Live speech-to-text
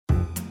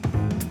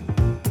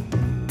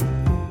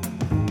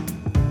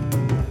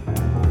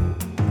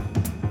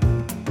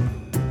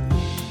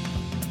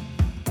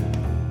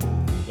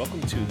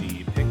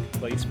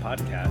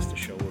Podcast, a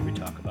show where we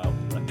talk about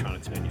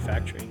electronics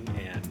manufacturing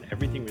and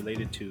everything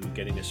related to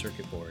getting a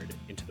circuit board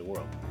into the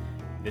world.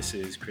 This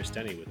is Chris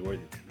Denny with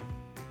Worthington.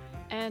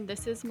 And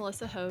this is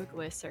Melissa Hogue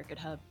with Circuit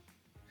Hub.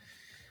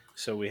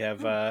 So we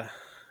have a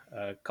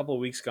couple of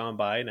weeks gone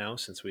by now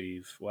since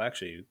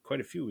actually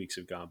quite a few weeks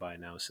have gone by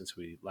now since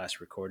we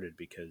last recorded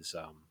because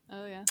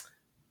the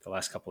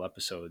last couple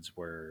episodes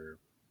were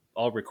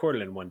all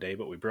recorded in one day,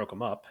 but we broke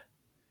them up.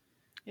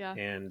 Yeah,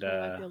 and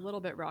it might be a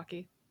little bit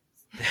rocky.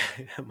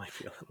 It might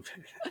be a little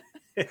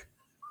bit.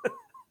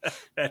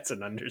 That's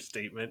an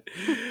understatement.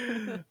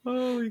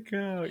 Holy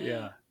cow!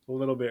 Yeah, a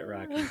little bit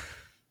rocky.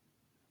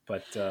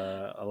 But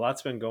a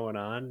lot's been going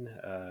on.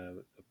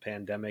 The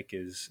pandemic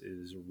is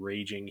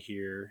raging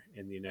here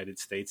in the United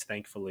States.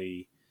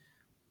 Thankfully,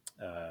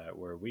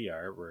 where we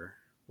are,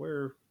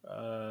 we're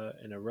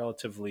in a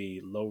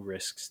relatively low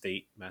risk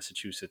state,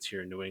 Massachusetts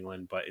here in New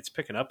England, but it's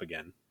picking up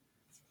again.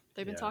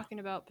 They've been talking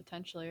about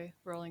potentially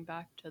rolling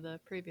back to the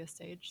previous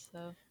stage.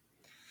 So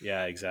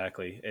yeah,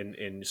 exactly.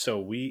 And so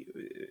we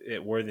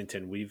at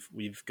Worthington,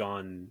 we've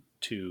gone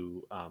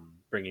to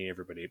bringing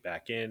everybody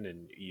back in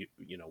and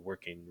you know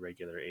working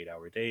regular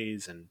 8-hour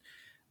days and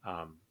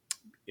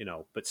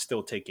but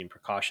still taking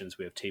precautions.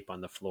 We have tape on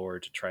the floor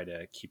to try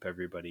to keep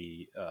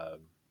everybody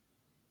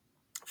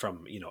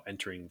from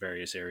entering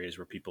various areas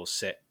where people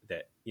sit.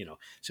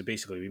 So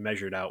basically we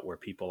measured out where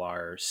people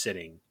are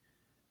sitting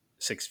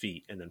 6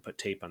 feet and then put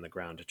tape on the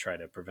ground to try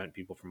to prevent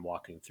people from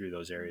walking through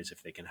those areas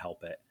if they can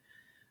help it.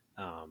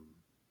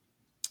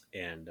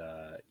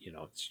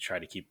 To try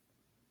to keep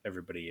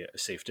everybody a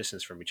safe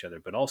distance from each other,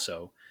 but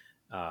also,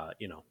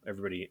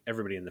 everybody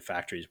in the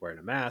factory is wearing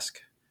a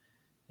mask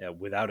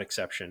without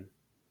exception.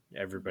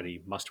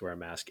 Everybody must wear a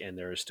mask, and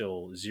there are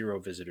still 0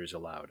 visitors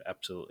allowed,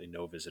 absolutely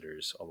no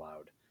visitors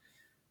allowed.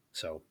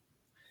 So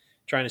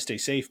trying to stay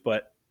safe,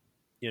 but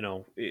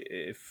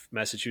if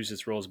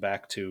Massachusetts rolls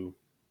back to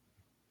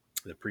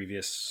the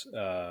previous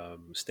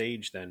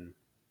stage, then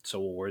so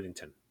will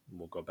Worthington.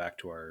 We'll go back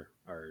to our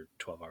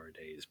 12-hour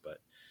days, but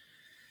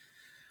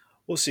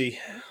we'll see.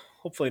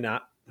 Hopefully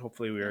not.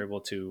 Hopefully we are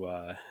able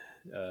to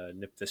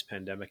nip this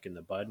pandemic in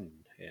the bud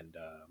and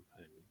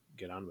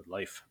get on with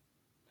life.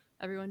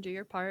 Everyone do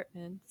your part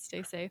and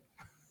stay safe.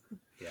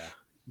 Yeah.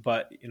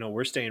 But,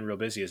 we're staying real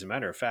busy. As a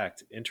matter of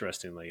fact,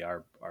 interestingly,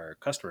 our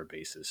customer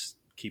base is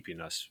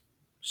keeping us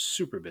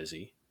super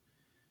busy.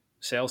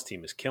 Sales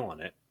team is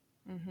killing it.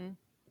 Mm-hmm.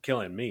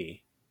 Killing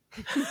me.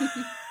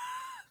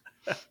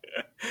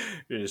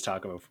 We were just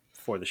talking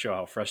before the show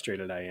how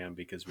frustrated I am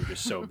because we're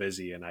just so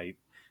busy, and I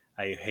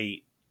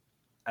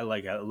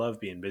love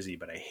being busy,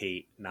 but I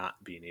hate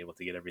not being able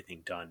to get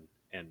everything done.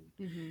 And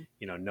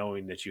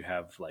knowing that you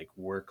have like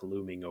work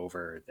looming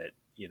over that,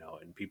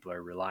 and people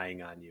are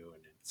relying on you,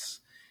 and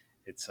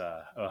it's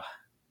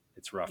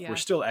rough. Yeah. We're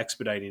still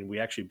expediting. We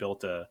actually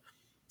built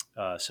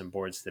some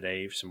boards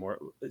today. Some more.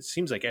 It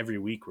seems like every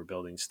week we're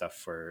building stuff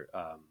for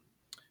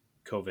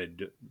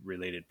COVID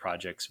related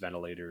projects,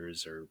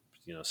 ventilators, or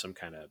some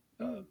kind of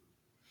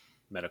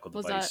medical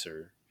device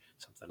or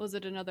something. Was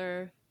it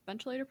another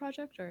ventilator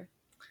project or?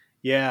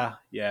 Yeah,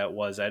 it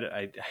was.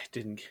 I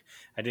didn't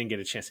get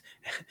a chance.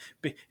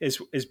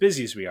 As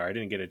busy as we are, I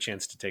didn't get a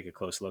chance to take a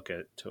close look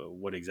to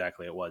what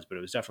exactly it was, but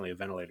it was definitely a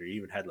ventilator. It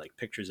even had like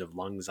pictures of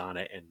lungs on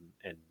it,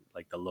 and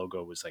like the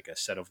logo was like a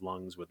set of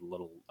lungs with a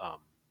little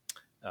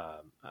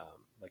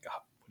like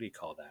what do you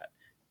call that?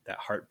 That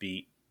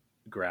heartbeat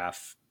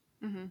graph.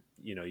 Mm-hmm.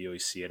 You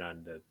always see it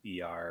on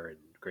the ER and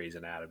Grey's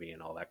Anatomy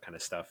and all that kind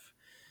of stuff.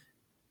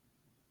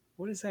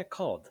 What is that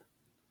called?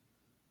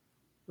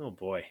 Oh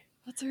boy.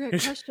 That's a great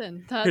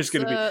question. There's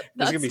going to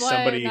be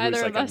somebody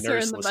who's like a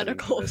nurse listening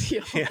to this.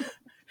 Yeah.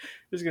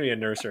 There's going to be a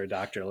nurse or a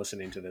doctor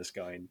listening to this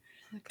going,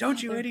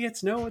 "Don't you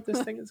idiots know what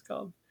this thing is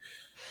called?"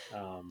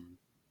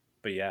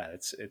 But yeah,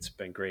 it's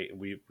been great.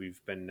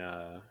 We've been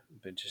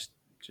just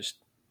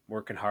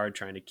working hard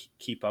trying to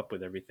keep up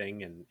with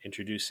everything and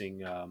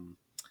introducing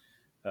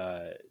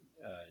a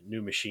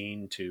new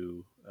machine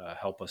to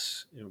help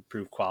us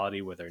improve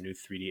quality with our new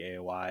 3D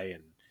AOI,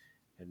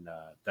 and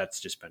that's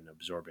just been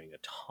absorbing a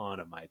ton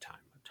of my time.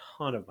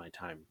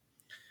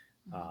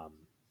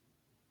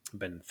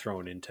 Been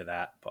thrown into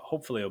that, but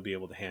hopefully I'll be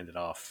able to hand it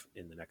off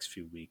in the next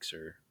few weeks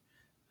or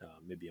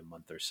maybe a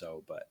month or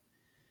so. But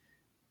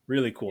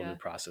really cool new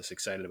process.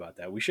 Excited about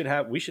that. We should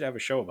have a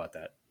show about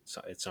that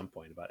at some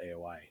point, about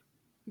AOI.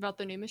 About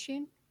the new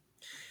machine?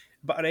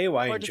 About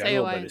AOI or in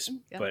general, AOI.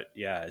 But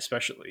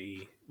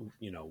especially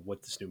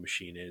what this new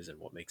machine is and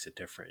what makes it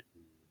different.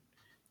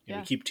 We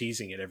keep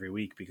teasing it every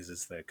week because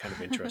it's the kind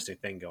of interesting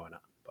thing going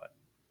on. But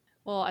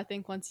well, I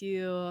think once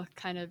you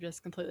kind of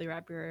just completely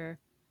wrap your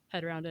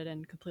head around it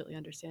and completely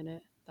understand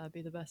it, that'd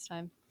be the best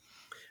time.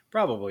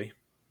 Probably,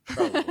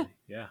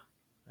 yeah.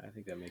 I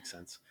think that makes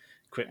sense.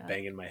 Quit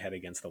banging my head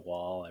against the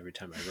wall every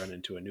time I run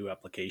into a new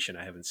application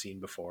I haven't seen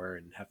before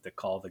and have to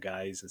call the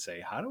guys and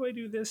say, "How do I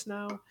do this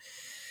now?"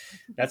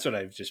 That's what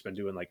I've just been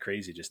doing like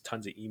crazy. Just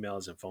tons of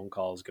emails and phone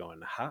calls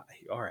going,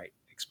 all right,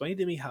 explain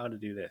to me how to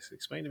do this.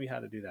 Explain to me how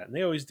to do that. And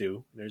they always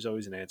do. There's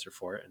always an answer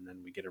for it. And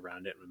then we get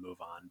around it and we move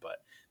on. But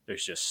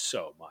There's just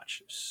so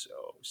much,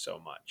 so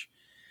much.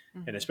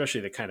 And Mm-hmm.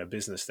 especially the kind of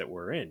business that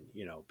we're in,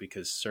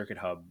 because Circuit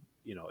Hub,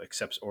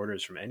 accepts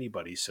orders from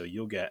anybody. So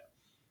you'll get,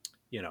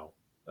 you know,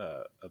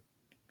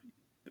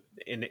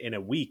 in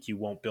a week, you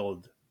won't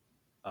build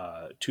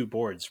two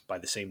boards by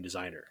the same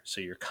designer.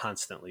 So you're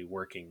constantly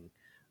working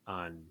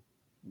on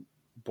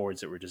boards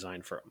that were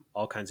designed for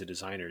all kinds of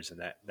designers, and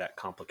that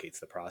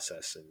complicates the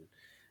process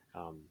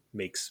and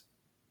makes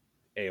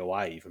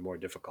AOI even more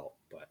difficult.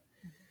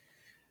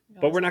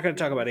 But we're not going to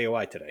talk about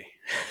AOI today.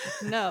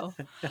 No.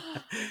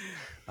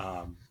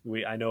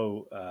 I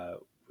know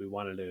we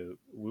wanted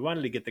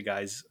to get the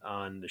guys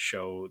on the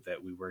show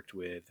that we worked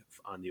with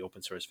on the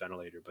open source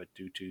ventilator, but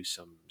due to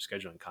some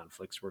scheduling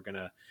conflicts, we're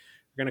gonna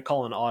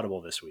call an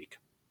audible this week.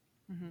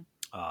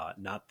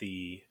 Mm-hmm. Not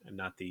the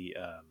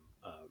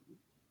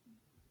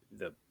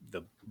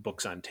the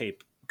books on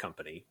tape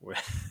company.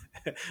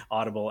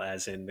 Audible,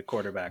 as in the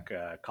quarterback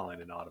calling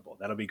an audible.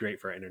 That'll be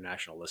great for our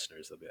international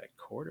listeners. They'll be like,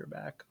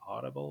 quarterback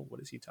audible? What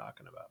is he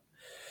talking about?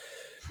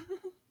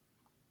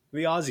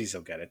 The Aussies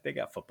will get it. They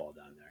got football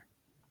down there.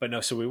 But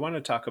no, so we want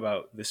to talk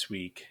about this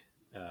week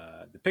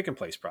the pick and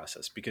place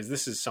process, because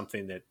this is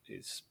something that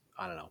is,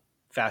 I don't know,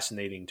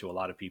 fascinating to a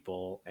lot of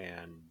people,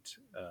 and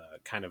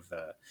kind of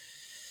the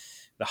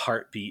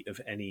heartbeat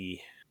of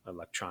any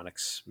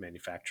electronics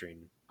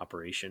manufacturing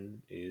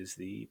operation is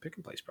the pick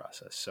and place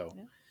process. So,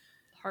 yeah.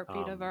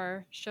 Heartbeat of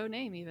our show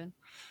name, even.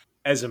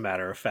 As a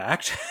matter of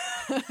fact,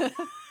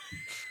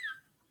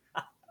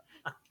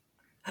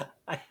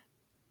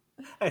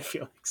 I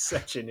feel like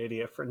such an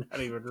idiot for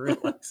not even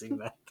realizing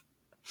that.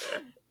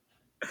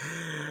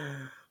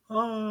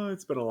 Oh,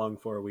 it's been a long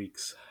 4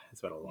 weeks.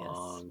 It's been a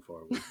long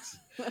 4 weeks.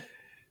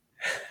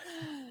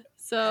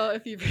 So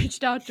if you've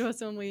reached out to us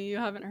and you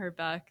haven't heard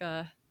back,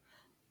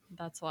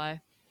 that's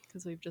why,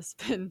 because we've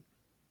just been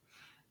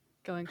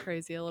going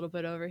crazy a little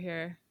bit over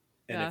here.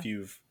 And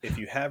if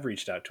you have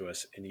reached out to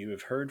us and you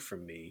have heard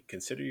from me,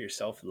 consider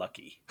yourself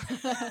lucky.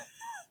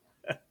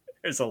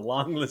 There's a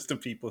long list of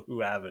people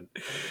who haven't.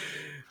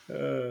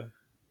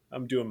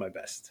 I'm doing my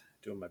best.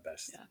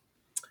 Yeah.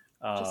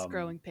 Just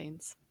growing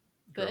pains.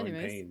 But growing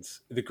anyways.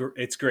 pains.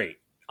 It's great.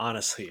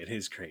 Honestly, it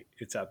is great.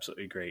 It's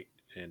absolutely great,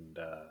 and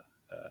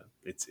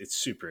it's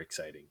super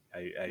exciting.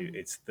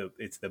 It's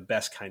the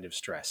best kind of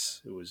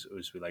stress. It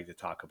was we like to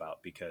talk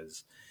about,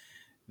 because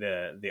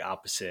the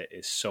opposite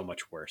is so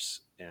much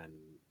worse. And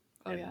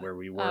where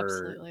we were,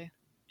 absolutely.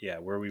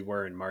 Where we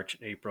were in March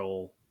and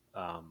April,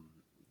 we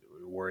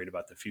were worried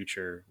about the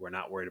future. We're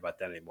not worried about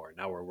that anymore.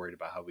 Now we're worried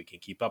about how we can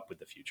keep up with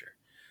the future.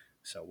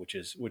 So, which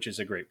is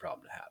a great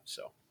problem to have.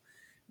 So,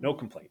 no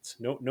complaints.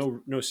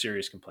 No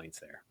serious complaints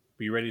there.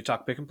 Are you ready to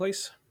talk pick and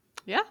place?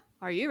 Yeah.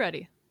 Are you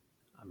ready?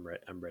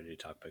 I'm ready to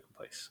talk pick and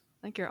place.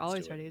 I think you're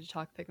always ready to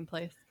talk pick and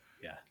place.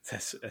 Yeah,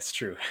 that's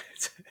true.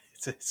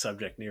 It's a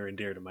subject near and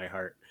dear to my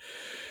heart.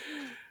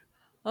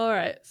 All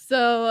right.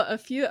 So a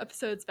few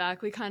episodes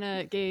back, we kind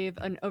of gave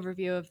an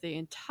overview of the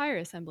entire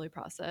assembly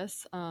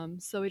process.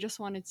 So we just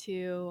wanted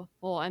to,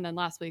 and then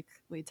last week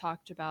we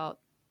talked about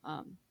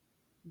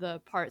the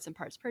parts and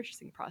parts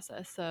purchasing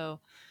process. So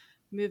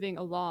moving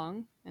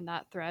along in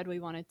that thread, we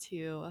wanted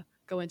to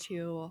go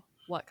into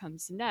what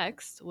comes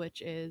next,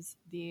 which is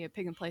the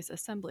pick and place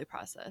assembly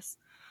process.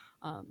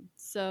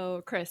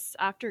 So Chris,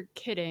 after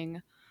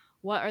kitting,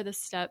 what are the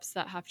steps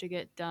that have to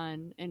get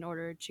done in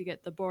order to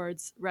get the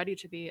boards ready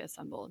to be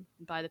assembled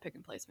by the pick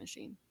and place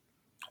machine?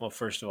 Well,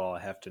 first of all,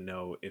 I have to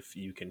know if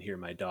you can hear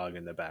my dog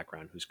in the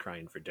background who's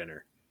crying for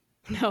dinner.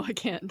 No, I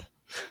can't.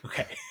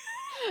 Okay.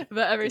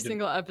 But every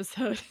single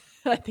episode,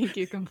 I think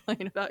you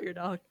complain about your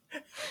dog.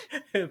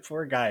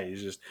 Poor guy.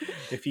 He's just,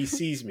 if he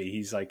sees me,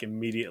 he's like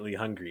immediately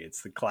hungry.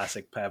 It's the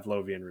classic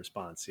Pavlovian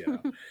response,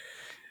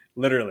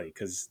 literally,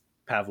 because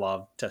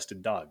Pavlov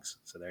tested dogs.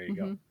 So there you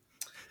go.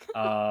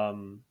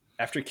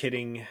 After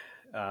kitting,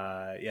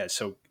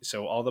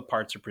 so all the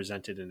parts are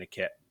presented in a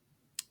kit,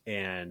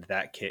 and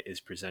that kit is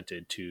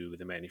presented to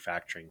the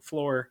manufacturing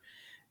floor.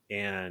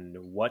 And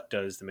what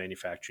does the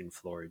manufacturing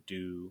floor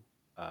do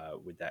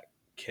with that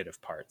kit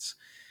of parts?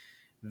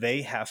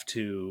 They have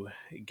to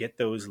get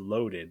those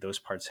loaded. Those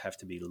parts have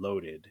to be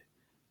loaded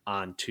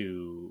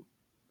onto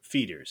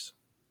feeders.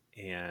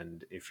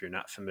 And if you're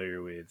not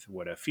familiar with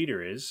what a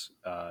feeder is,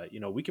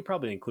 we could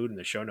probably include in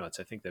the show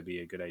notes. I think that'd be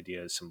a good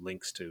idea. Some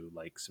links to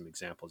like some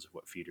examples of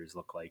what feeders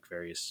look like.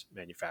 Various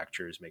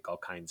manufacturers make all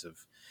kinds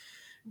of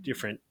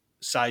different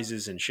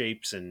sizes and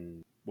shapes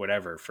and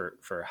whatever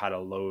for how to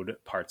load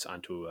parts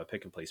onto a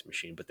pick and place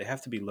machine, but they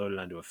have to be loaded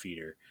onto a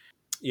feeder.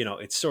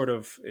 It's sort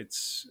of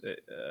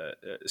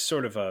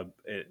a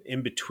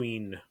in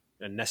between,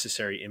 a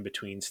necessary in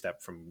between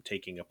step from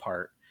taking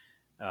apart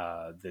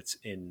that's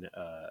in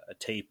a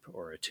tape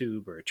or a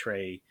tube or a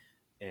tray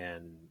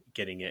and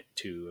getting it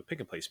to a pick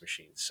and place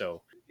machine.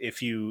 So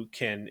if you've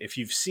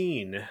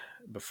seen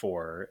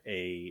before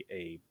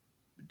a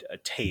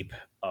tape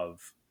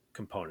of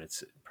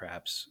components,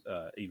 perhaps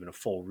even a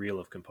full reel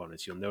of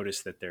components, you'll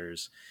notice that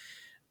there's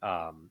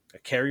a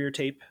carrier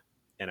tape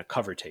and a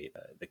cover tape.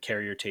 The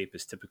carrier tape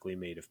is typically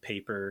made of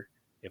paper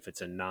if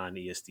it's a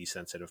non-ESD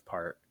sensitive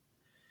part.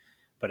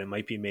 but it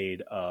might be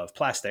made of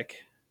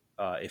plastic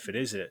if it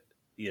is a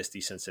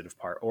ESD sensitive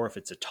part, or if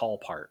it's a tall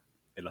part,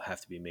 it'll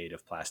have to be made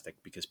of plastic,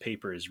 because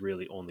paper is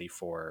really only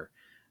for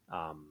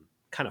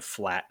kind of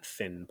flat,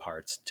 thin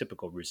parts,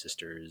 typical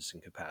resistors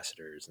and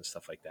capacitors and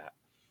stuff like that.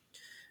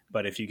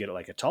 But if you get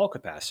like a tall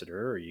capacitor,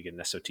 or you get an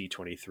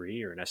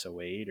SOT23 or an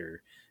SO8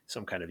 or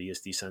some kind of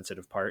ESD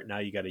sensitive part, now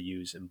you got to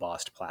use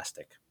embossed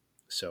plastic.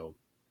 So,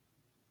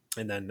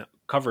 and then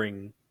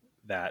covering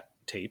that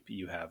tape,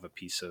 you have a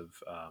piece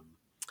of,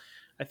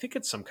 I think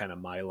it's some kind of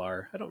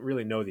Mylar. I don't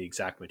really know the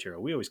exact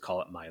material. We always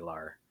call it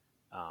Mylar,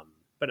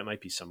 but it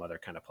might be some other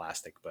kind of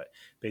plastic. But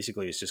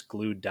basically, it's just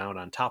glued down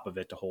on top of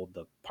it to hold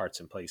the parts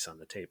in place on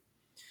the tape.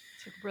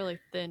 It's a really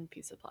thin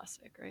piece of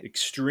plastic, right?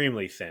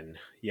 Extremely thin.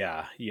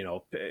 Yeah. You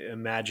know,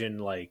 imagine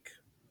like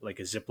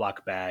a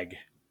Ziploc bag,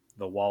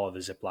 the wall of a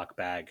Ziploc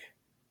bag,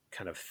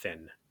 kind of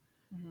thin,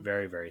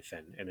 very, very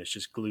thin. And it's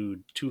just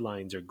glued, 2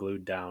 lines are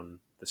glued down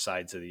the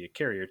sides of the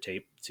carrier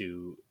tape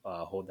to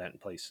hold that in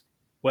place.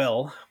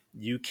 Well,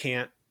 you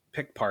can't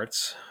pick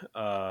parts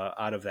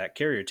out of that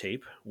carrier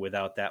tape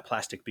without that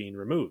plastic being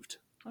removed.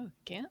 Oh, you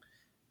can't?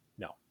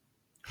 No.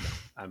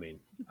 I mean,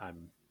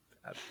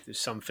 there's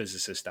some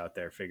physicist out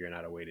there figuring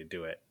out a way to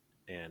do it,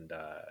 and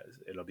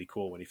it'll be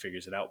cool when he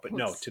figures it out. But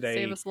no, today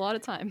save us a lot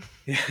of time.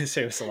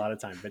 Save us a lot of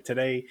time. But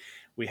today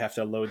we have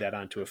to load that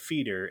onto a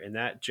feeder, and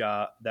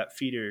that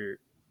feeder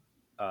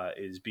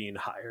is being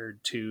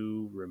hired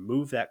to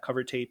remove that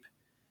cover tape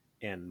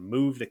and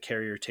move the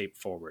carrier tape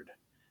forward,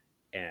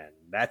 and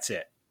that's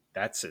it.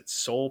 That's its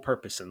sole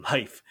purpose in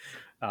life.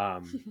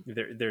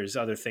 There's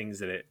other things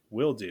that it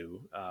will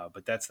do,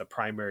 but that's the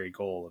primary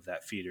goal of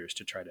that feeder, is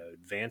to try to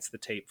advance the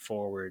tape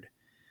forward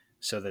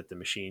so that the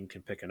machine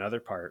can pick another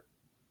part,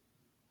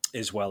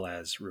 as well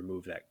as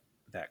remove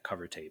that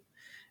cover tape.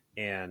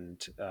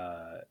 And,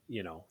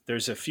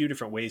 there's a few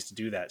different ways to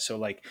do that. So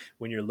like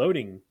when you're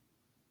loading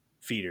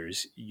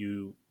feeders,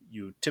 you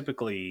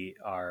typically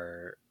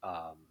are,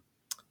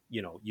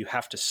 you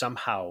have to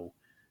somehow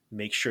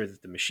make sure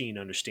that the machine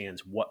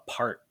understands what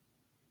part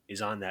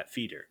is on that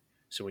feeder.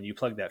 So when you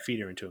plug that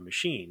feeder into a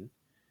machine,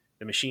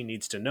 the machine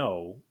needs to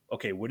know,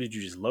 okay, what did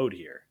you just load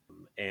here?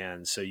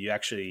 And so you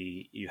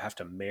have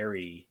to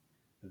marry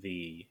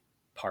the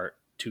part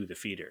to the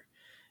feeder.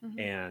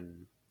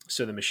 And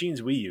so the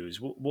machines we use,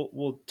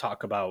 we'll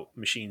talk about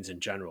machines in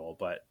general,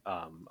 but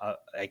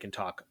I can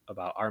talk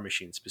about our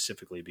machines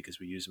specifically because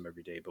we use them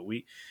every day. But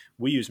we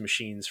use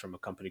machines from a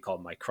company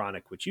called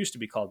Micronic, which used to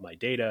be called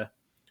MyData,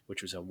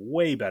 which was a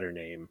way better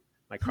name.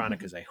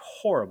 Micronic is a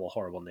horrible,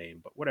 horrible name,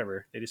 but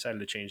whatever. They decided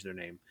to change their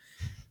name.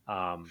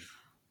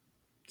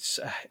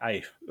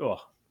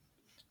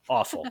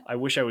 Awful. I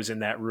wish I was in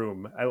that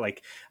room. I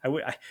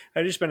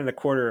just been in the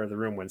corner of the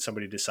room when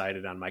somebody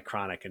decided on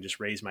Micronic and just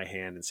raised my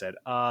hand and said,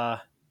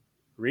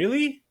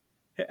 really?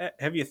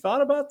 Have you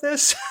thought about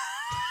this?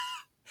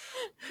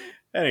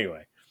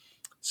 Anyway,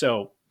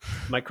 so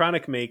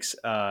Micronic makes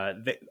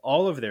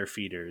all of their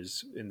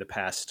feeders in the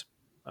past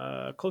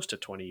close to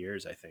 20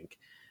 years, I think,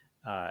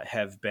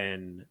 have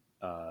been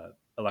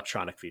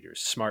electronic feeders,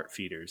 smart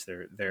feeders.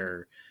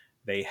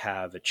 They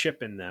have a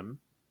chip in them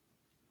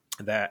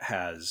that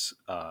has,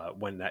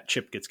 when that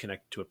chip gets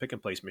connected to a pick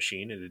and place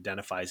machine, it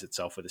identifies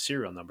itself with a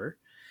serial number.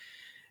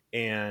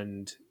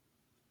 And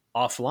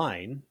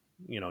offline,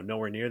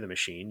 nowhere near the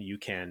machine, you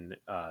can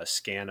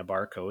scan a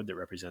barcode that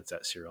represents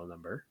that serial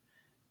number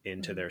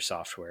into their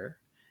software.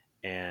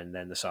 And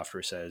then the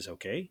software says,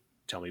 okay,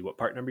 tell me what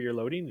part number you're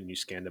loading. And you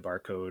scan the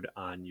barcode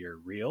on your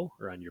reel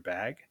or on your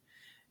bag.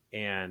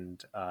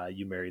 And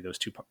you marry those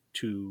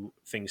two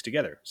things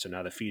together. So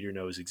now the feeder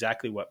knows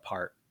exactly what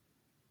part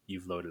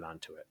you've loaded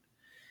onto it.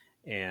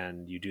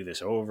 And you do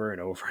this over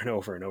and over and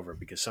over and over,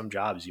 because some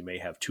jobs you may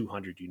have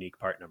 200 unique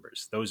part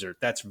numbers.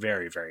 That's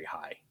very, very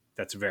high.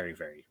 That's very,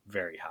 very,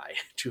 very high,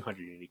 200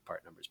 unique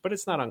part numbers, but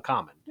it's not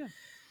uncommon. Yeah.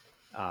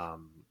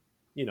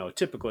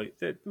 Typically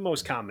the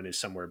most common is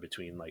somewhere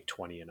between like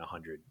 20 and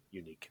 100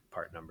 unique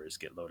part numbers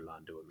get loaded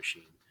onto a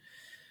machine.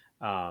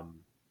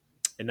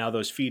 And now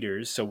those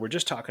feeders, so we're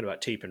just talking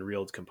about tape and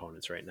reeled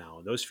components right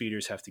now. Those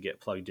feeders have to get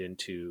plugged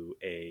into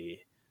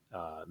a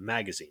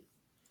magazine.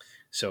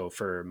 So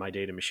for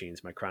MyData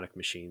machines, Micronic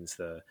machines,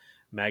 the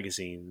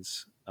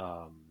magazines,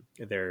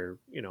 they're,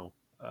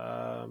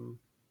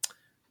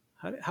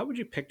 how would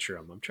you picture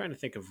them? I'm trying to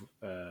think of,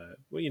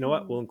 well, you know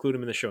what? We'll include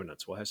them in the show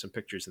notes. We'll have some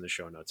pictures in the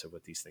show notes of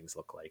what these things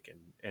look like.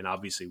 And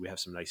obviously we have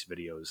some nice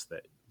videos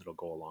that'll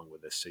go along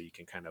with this. So you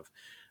can kind of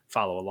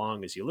follow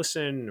along as you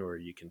listen, or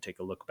you can take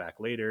a look back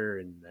later,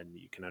 and then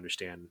you can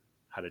understand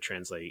how to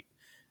translate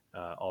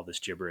all this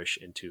gibberish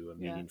into a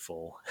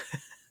meaningful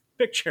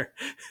picture.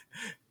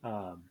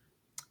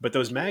 But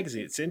those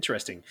magazines, it's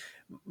interesting.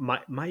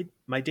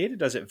 MyData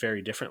does it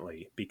very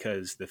differently,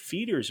 because the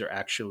feeders are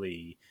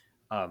actually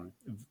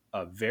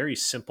a very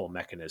simple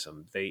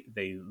mechanism.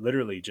 They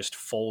literally just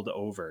fold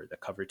over the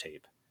cover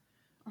tape.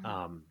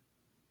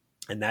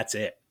 And that's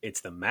it.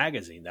 It's the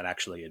magazine that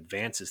actually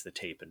advances the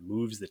tape and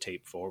moves the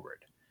tape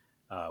forward,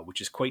 which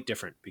is quite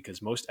different,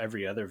 because most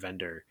every other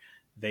vendor,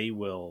 they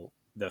will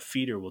the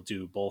feeder will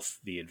do both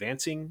the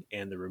advancing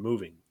and the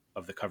removing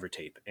of the cover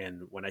tape.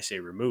 And when I say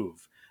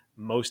remove,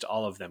 most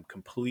all of them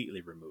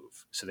completely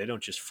remove. So they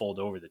don't just fold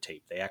over the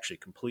tape. They actually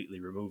completely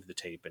remove the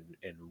tape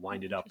and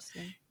wind it up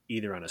Interesting.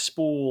 either on a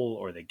spool,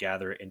 or they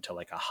gather it into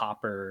like a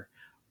hopper,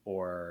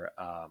 or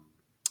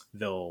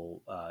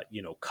they'll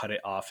cut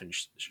it off in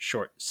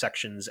short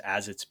sections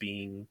as it's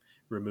being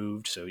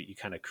removed. So you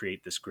kind of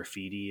create this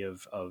graffiti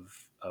of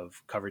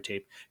cover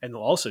tape, and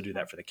they'll also do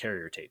that for the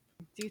carrier tape.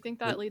 Do you think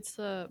that leads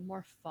to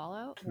more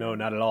fallout? No,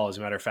 not at all. As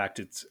a matter of fact,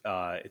 it's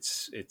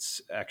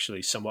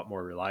actually somewhat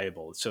more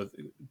reliable. So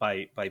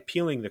by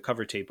peeling the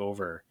cover tape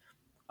over,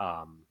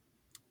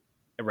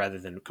 rather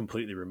than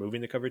completely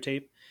removing the cover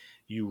tape,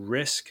 you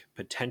risk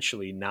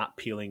potentially not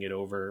peeling it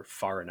over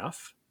far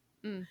enough.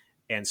 Mm.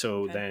 And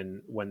so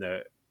then when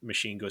the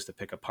machine goes to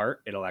pick a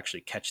part, it'll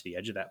actually catch the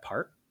edge of that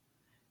part.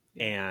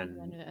 And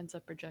then it ends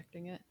up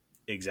rejecting it.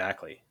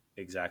 Exactly.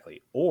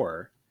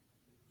 Or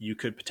you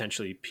could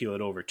potentially peel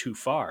it over too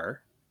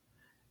far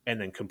and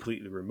then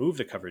completely remove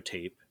the cover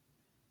tape,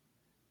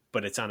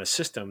 but it's on a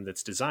system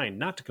that's designed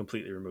not to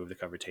completely remove the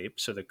cover tape.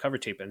 So the cover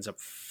tape ends up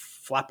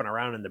flapping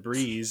around in the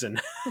breeze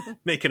and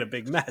making a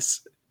big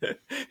mess.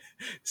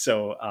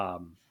 So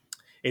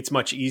it's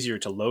much easier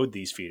to load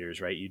these feeders,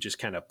 right? You just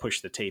kind of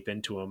push the tape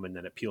into them and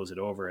then it peels it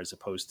over, as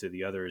opposed to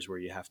the others where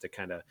you have to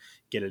kind of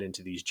get it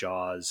into these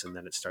jaws and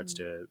then it starts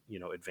to,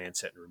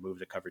 advance it and remove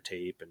the cover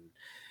tape. And,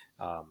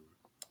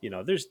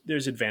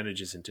 there's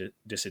advantages and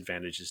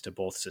disadvantages to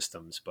both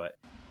systems, but.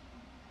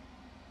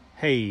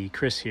 Hey,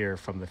 Chris here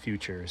from the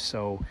future.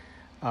 So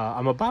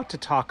I'm about to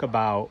talk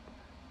about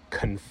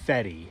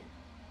confetti,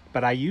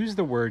 but I use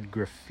the word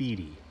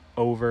graffiti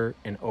over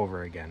and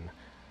over again.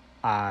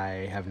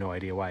 I have no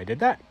idea why I did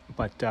that,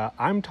 but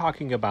I'm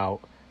talking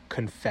about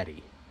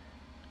confetti.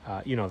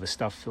 The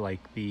stuff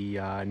like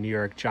the New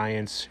York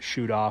Giants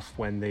shoot off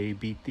when they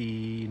beat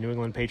the New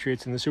England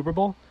Patriots in the Super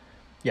Bowl.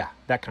 Yeah,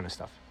 that kind of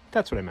stuff.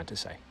 That's what I meant to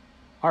say.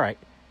 All right,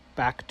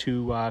 back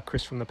to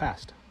Chris from the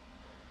past.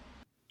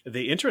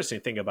 The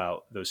interesting thing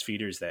about those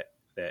feeders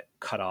that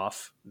cut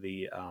off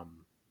the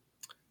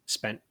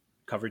spent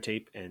cover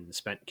tape and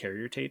spent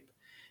carrier tape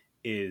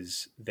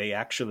is they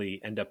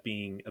actually end up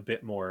being a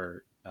bit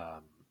more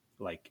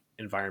like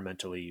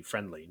environmentally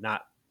friendly,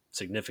 not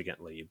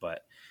significantly,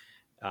 but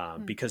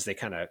because they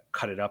kind of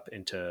cut it up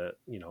into,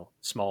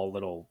 small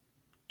little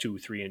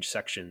 2-3 inch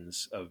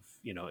sections of,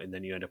 and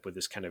then you end up with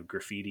this kind of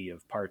graffiti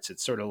of parts.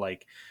 It's sort of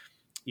like,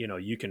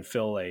 you can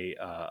fill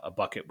a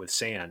bucket with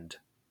sand,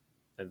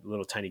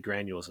 little tiny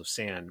granules of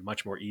sand,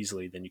 much more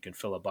easily than you can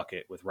fill a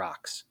bucket with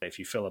rocks. If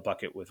you fill a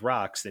bucket with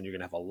rocks, then you're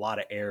going to have a lot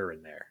of air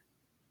in there.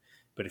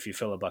 But if you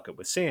fill a bucket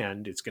with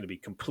sand, it's going to be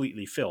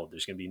completely filled.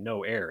 There's going to be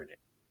no air in it,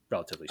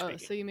 relatively speaking. Oh,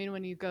 so you mean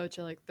when you go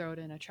to throw it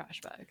in a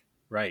trash bag?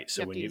 Right.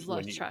 So when you use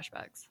less trash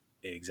bags.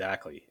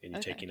 Exactly. And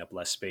you're taking up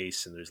less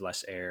space and there's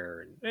less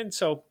air. And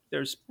so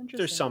there's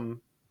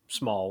some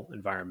small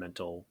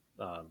environmental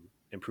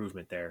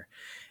improvement there.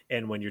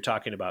 And when you're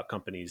talking about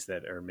companies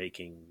that are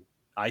making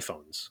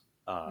iPhones,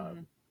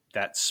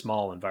 that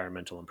small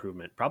environmental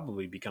improvement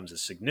probably becomes a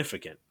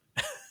significant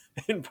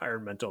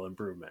environmental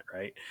improvement,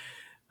 right?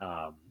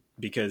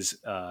 Because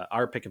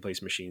our pick and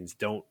place machines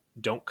don't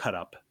cut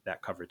up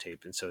that cover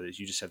tape, and so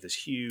you just have this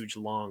huge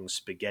long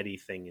spaghetti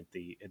thing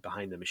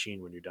behind the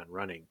machine when you're done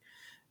running,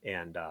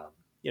 and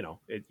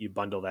you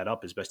bundle that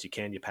up as best you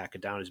can, you pack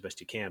it down as best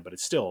you can, but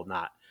it's still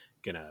not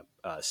gonna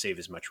save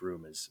as much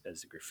room as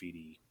the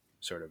graffiti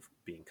sort of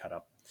being cut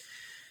up.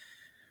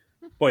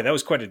 Boy, that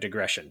was quite a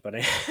digression, but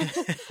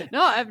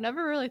No, I've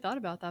never really thought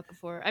about that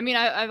before. I mean,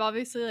 I've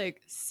obviously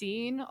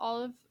seen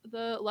all of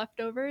the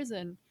leftovers,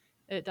 and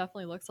it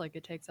definitely looks like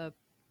it takes up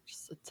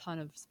just a ton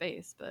of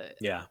space. But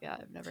yeah,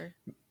 I've never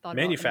thought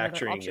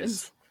manufacturing about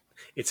options.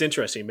 It's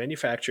interesting.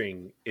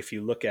 Manufacturing, if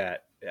you look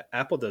at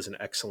Apple, does an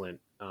excellent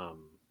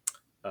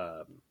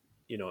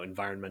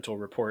environmental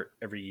report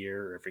every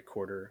year or every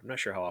quarter. I'm not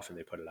sure how often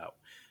they put it out,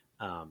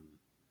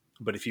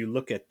 but if you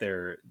look at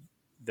their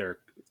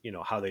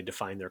how they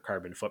define their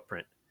carbon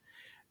footprint,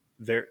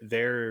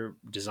 their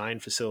design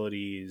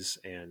facilities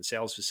and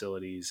sales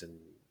facilities and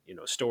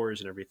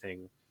stores and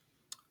everything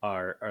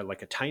are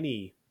like a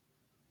tiny,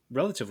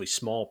 relatively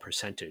small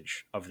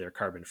percentage of their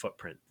carbon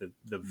footprint.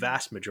 The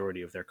vast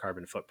majority of their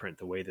carbon footprint,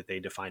 the way that they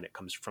define it,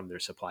 comes from their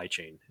supply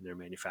chain and their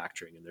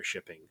manufacturing and their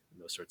shipping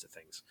and those sorts of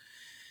things.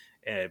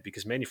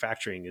 Because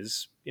manufacturing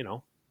is,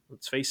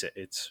 let's face it,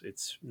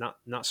 it's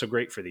not so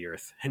great for the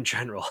earth in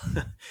general.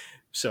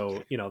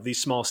 So,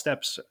 these small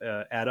steps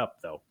add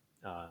up, though,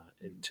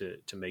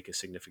 to make a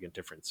significant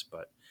difference.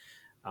 But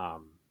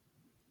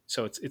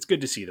so it's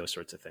good to see those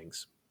sorts of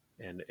things.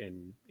 And at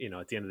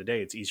the end of the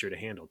day, it's easier to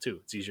handle, too.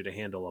 It's easier to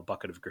handle a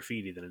bucket of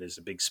graffiti than it is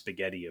a big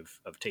spaghetti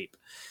of tape.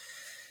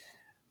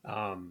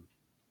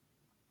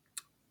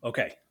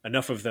 Okay,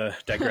 enough of the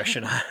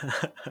digression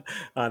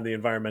on the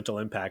environmental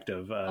impact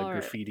of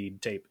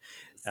graffitied tape.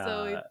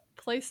 So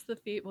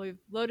we've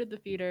loaded the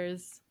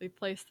feeders, we've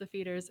placed the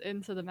feeders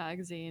into the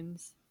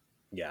magazines.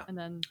 Yeah. And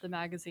then the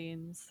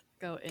magazines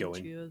go go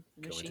in, into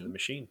the go into the machine.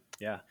 machine.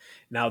 Yeah.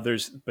 Now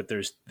there's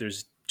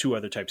two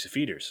other types of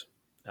feeders.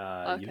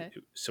 Okay.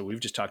 So we've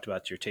just talked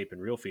about your tape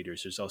and reel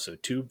feeders. There's also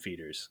tube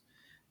feeders,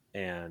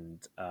 and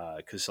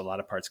because a lot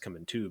of parts come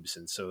in tubes,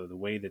 and so the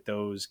way that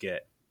those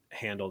get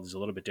handled is a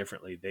little bit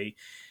differently.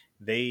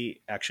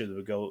 They actually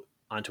will go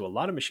onto a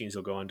lot of machines.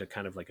 They'll go onto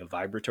kind of like a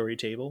vibratory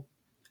table,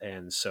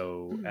 and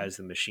so Mm-hmm. as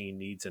the machine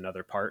needs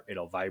another part,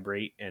 it'll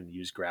vibrate and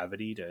use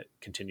gravity to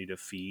continue to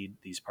feed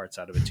these parts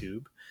out of a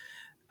tube.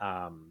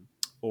 Um,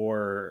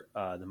 or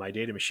the My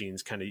Data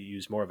machines kind of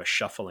use more of a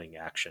shuffling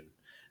action,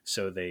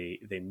 so they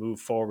move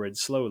forward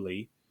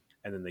slowly,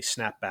 and then they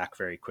snap back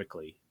very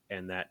quickly,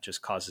 and that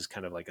just causes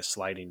kind of like a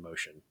sliding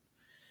motion.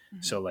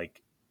 Mm-hmm. So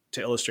like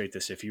to illustrate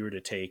this, if you were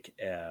to take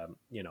I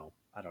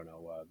don't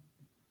know,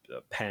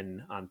 a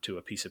pen onto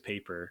a piece of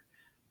paper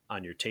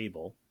on your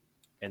table,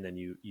 and then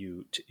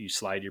you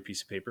slide your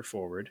piece of paper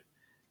forward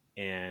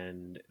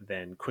and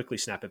then quickly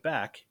snap it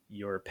back,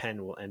 your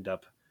pen will end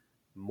up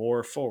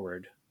more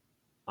forward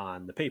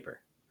on the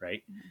paper,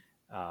 right?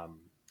 Mm-hmm. Um,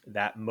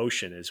 that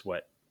motion is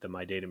what the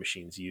My Data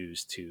machines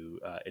use to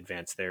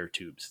advance their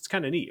tubes. It's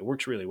kind of neat. It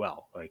works really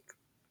well. Like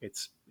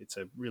it's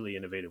a really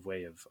innovative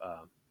way of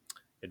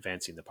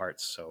advancing the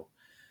parts. So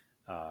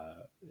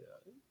uh,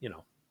 you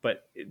know,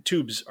 but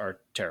tubes are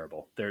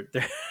terrible. They're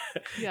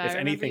Yeah, I if remember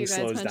anything you guys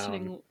slows down,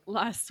 mentioning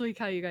last week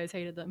how you guys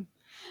hated them.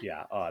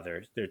 yeah,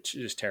 they're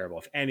just terrible.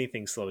 If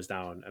anything slows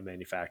down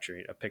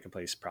a pick and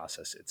place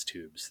process, it's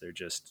tubes. They're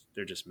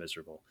just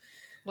miserable.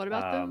 What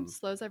about them? Um,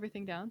 Slows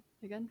everything down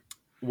again?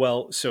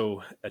 well,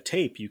 so a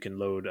tape you can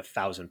load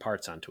 1,000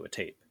 parts onto a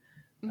tape.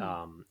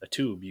 Mm-hmm. A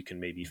tube you can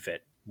maybe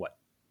fit what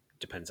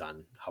depends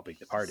on how big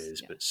the part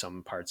is, Yeah. but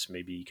some parts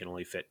maybe you can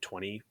only fit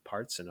 20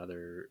 parts, and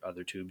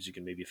other tubes you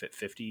can maybe fit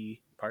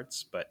 50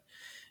 parts. But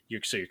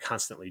you're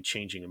constantly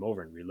changing them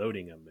over and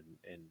reloading them,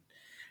 and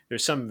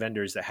there's some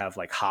vendors that have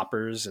like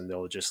hoppers, and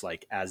they'll just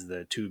like as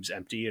the tube's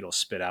empty, it'll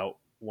spit out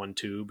one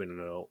tube and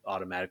it'll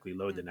automatically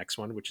load the next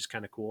one, which is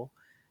kind of cool.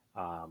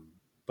 Um,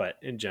 but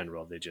in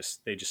general, they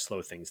just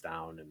slow things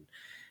down, and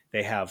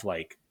they have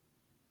like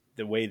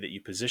the way that you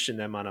position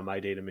them on a My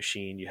Data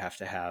machine, you have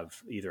to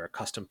have either a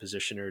custom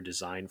positioner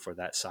designed for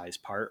that size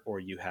part, or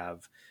you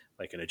have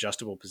like an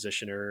adjustable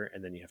positioner,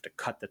 and then you have to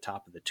cut the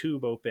top of the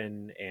tube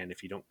open. And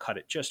if you don't cut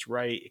it just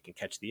right, it can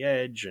catch the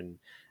edge, and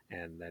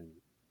then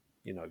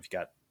you've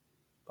got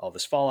all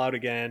this fallout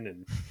again,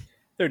 and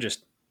they're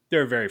just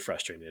they're very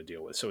frustrating to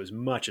deal with. So as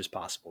much as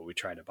possible, we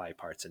try to buy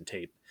parts in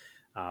tape,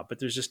 but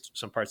there's just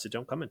some parts that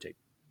don't come in tape.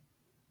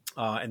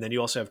 And then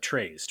you also have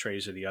trays.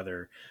 Trays are the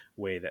other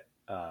way that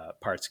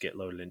parts get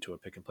loaded into a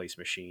pick and place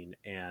machine.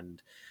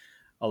 And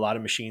a lot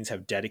of machines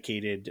have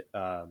dedicated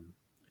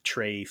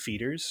tray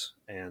feeders.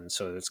 And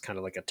so it's kind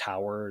of like a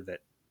tower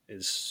that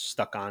is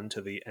stuck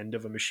onto the end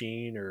of a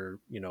machine, or,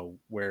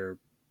 where,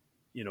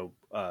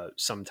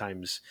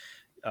 sometimes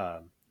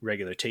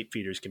regular tape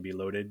feeders can be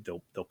loaded.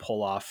 They'll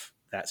pull off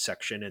that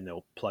section and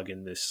they'll plug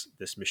in this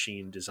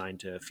machine designed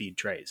to feed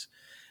trays.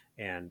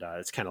 And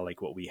it's kind of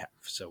like what we have.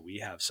 So we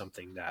have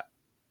something that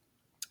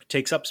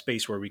takes up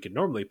space where we could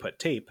normally put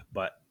tape,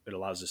 but it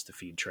allows us to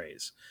feed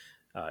trays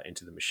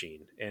into the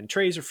machine. And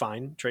trays are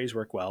fine. Trays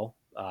work well.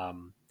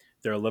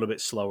 They're a little bit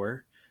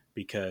slower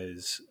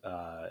because,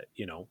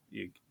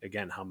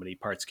 again, how many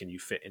parts can you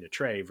fit in a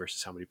tray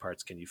versus how many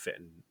parts can you fit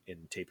in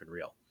tape and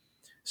reel?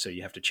 So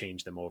you have to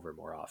change them over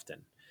more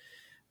often.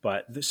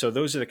 But so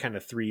those are the kind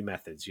of three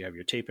methods. You have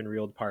your tape and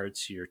reeled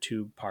parts, your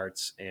tube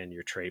parts, and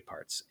your tray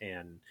parts.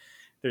 And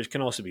there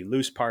can also be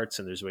loose parts,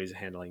 and there's ways of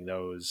handling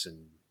those.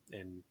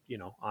 And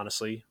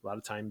honestly, a lot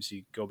of times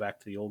you go back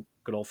to the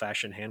good old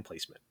fashioned hand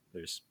placement.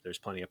 There's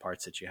plenty of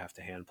parts that you have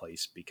to hand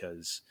place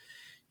because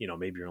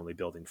maybe you're only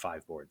building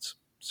 5 boards,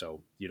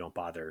 so you don't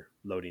bother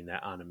loading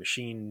that on a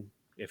machine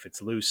if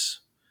it's loose,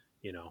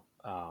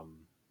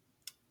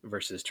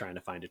 versus trying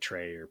to find a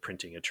tray or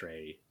printing a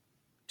tray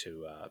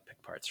to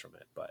pick parts from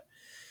it. But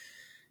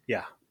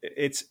yeah,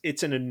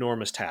 it's an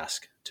enormous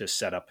task to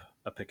set up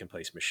a pick and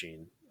place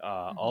machine.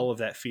 Mm-hmm. All of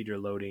that feeder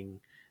loading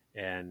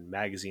and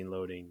magazine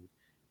loading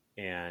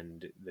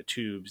and the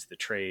tubes, the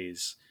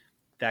trays,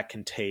 that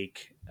can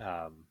take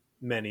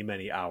many,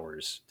 many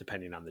hours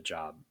depending on the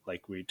job.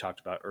 Like we talked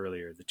about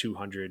earlier, the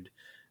 200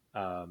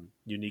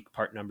 unique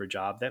part number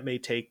job, that may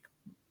take,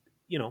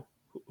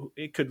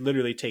 it could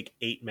literally take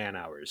 8 man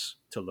hours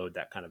to load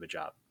that kind of a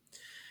job.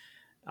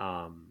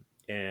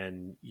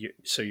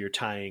 So you're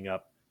tying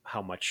up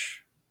how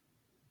much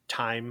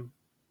time,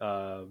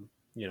 a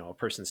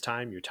person's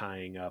time. You're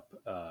tying up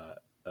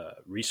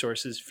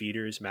resources,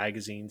 feeders,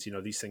 magazines.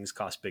 These things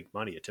cost big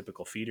money. A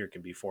typical feeder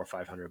can be $400 or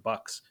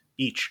 $500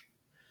 each,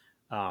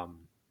 and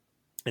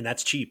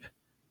that's cheap.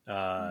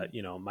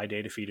 My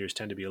data feeders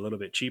tend to be a little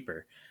bit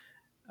cheaper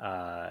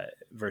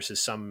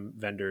versus some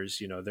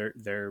vendors.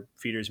 Their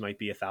feeders might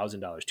be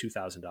 $1,000,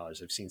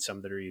 $2,000. I've seen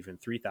some that are even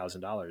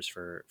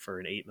 $3,000 for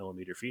an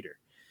 8mm feeder.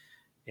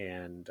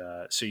 And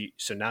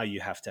so now you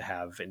have to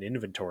have an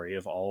inventory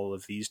of all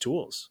of these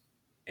tools,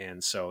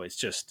 and so it's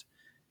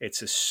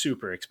it's a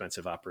super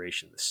expensive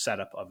operation. The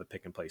setup of a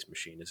pick and place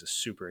machine is a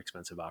super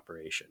expensive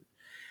operation.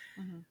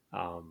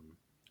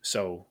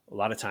 So a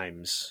lot of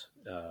times,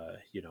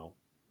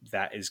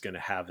 that is going to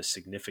have a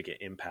significant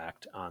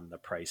impact on the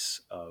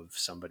price of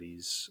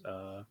somebody's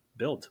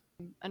build.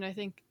 And I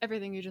think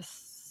everything you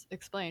just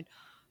explained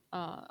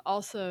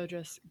also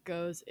just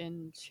goes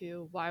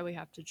into why we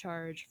have to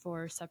charge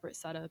for separate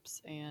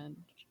setups and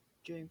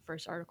doing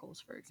first articles,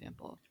 for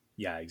example.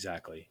 Yeah,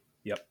 exactly.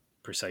 Yep,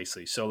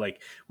 precisely. So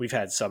like we've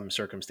had some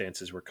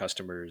circumstances where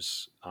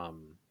customers,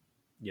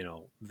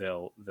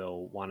 they'll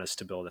want us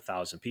to build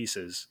 1,000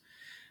 pieces,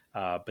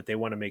 but they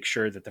want to make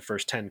sure that the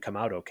first 10 come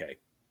out okay.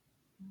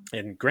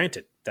 And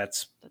granted,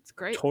 that's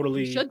great.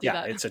 Totally. You should do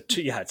that. It's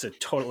a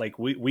total, like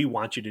we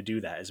want you to do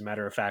that. As a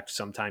matter of fact,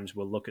 sometimes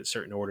we'll look at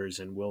certain orders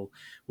and we'll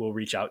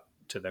reach out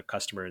to the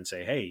customer and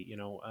say, hey,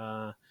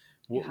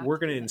 we're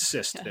going to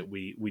insist that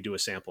we do a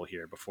sample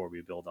here before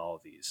we build all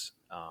of these,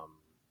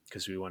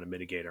 because we want to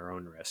mitigate our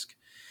own risk.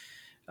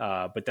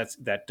 But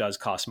that does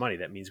cost money.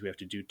 That means we have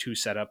to do 2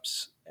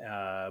 setups.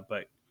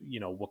 But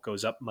what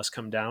goes up must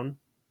come down.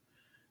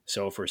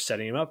 So if we're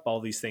setting up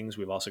all these things,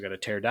 we've also got to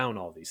tear down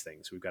all these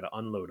things. We've got to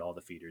unload all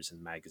the feeders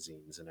and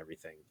magazines and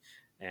everything.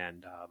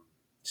 And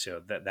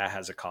so that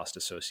has a cost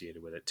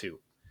associated with it too.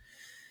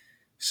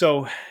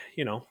 So,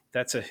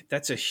 that's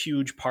a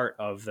huge part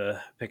of the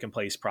pick and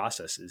place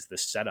process, is the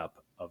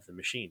setup of the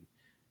machine.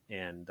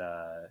 And,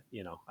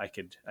 I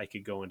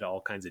could go into all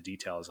kinds of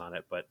details on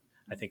it, but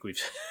I think we've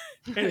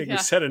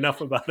said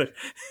enough about it.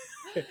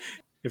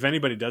 If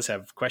anybody does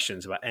have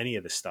questions about any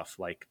of this stuff,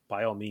 like,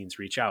 by all means,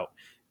 reach out.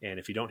 And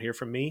if you don't hear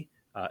from me,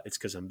 it's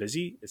because I'm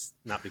busy. It's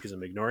not because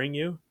I'm ignoring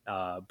you,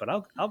 but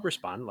I'll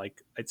respond.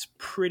 Like, it's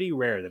pretty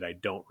rare that I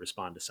don't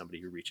respond to somebody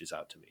who reaches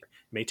out to me. It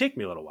may take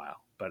me a little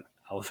while, but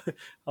I'll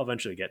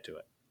eventually get to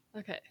it.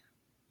 Okay.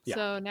 Yeah.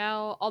 So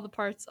now all the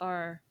parts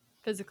are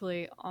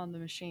physically on the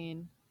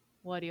machine.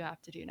 What do you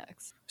have to do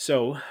next?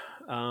 So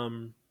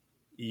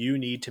you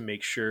need to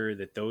make sure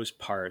that those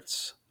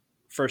parts,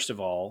 first of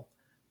all,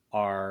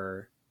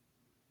 are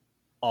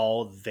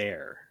all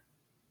there.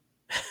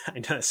 I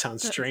know that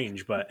sounds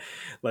strange, but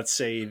let's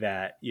say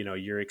that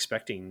you're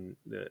expecting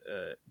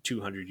the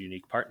 200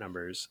 unique part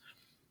numbers.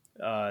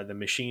 The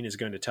machine is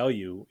going to tell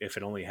you if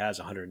it only has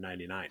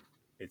 199.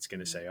 It's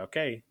going to say,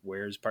 okay,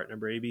 where's part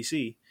number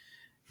ABC?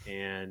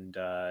 And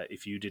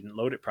if you didn't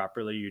load it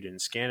properly, you didn't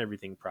scan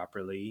everything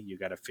properly, you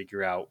got to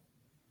figure out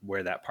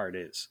where that part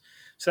is.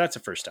 So that's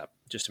the first step,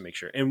 just to make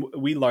sure. And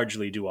we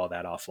largely do all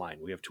that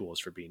offline. We have tools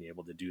for being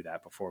able to do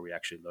that before we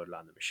actually load it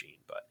on the machine.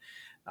 But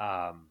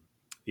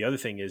the other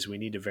thing is we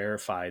need to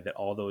verify that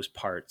all those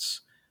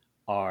parts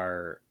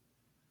are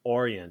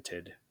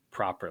oriented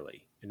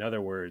properly. In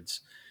other words,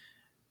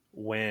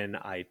 when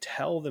I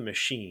tell the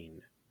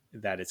machine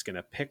that it's going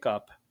to pick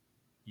up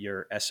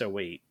your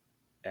SO8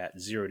 at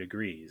 0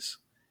 degrees,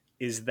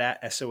 is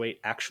that SO8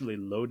 actually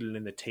loaded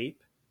in the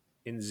tape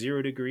in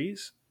 0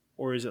 degrees?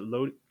 Or is it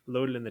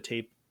loaded in the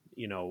tape,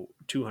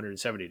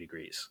 270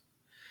 degrees?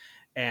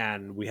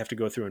 And we have to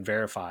go through and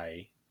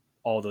verify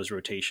all those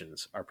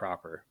rotations are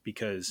proper,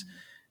 because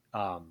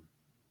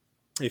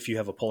if you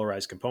have a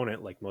polarized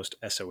component like most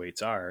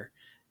SO8s are,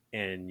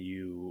 and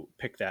you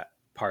pick that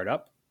part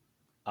up,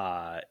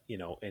 and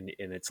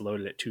it's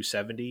loaded at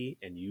 270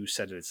 and you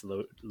said it's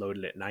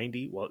loaded at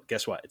 90, well,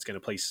 guess what? It's going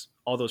to place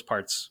all those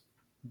parts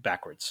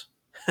backwards.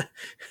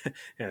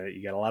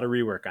 You got a lot of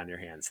rework on your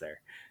hands there.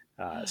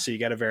 So you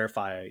got to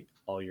verify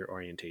all your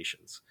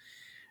orientations.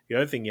 The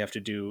other thing you have to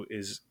do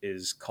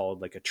is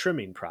called like a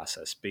trimming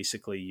process.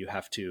 Basically, you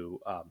have to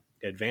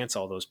advance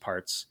all those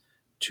parts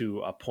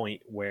to a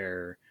point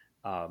where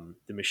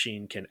the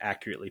machine can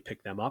accurately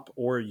pick them up,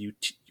 or you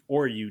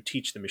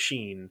teach the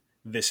machine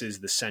this is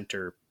the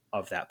center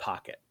of that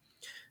pocket.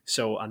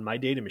 So on my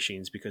data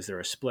machines, because they're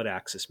a split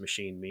axis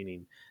machine,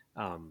 meaning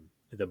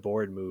the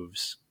board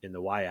moves in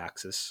the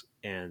y-axis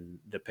and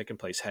the pick and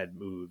place head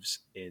moves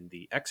in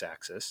the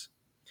x-axis,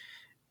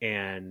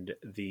 and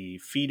the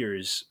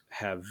feeders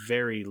have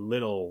very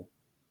little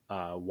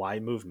y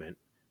movement.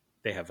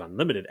 They have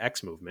unlimited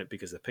x movement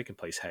because the pick and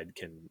place head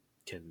can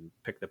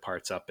pick the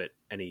parts up at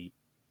any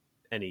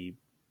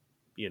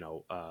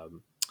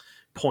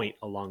point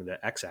along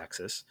the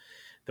x-axis.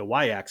 The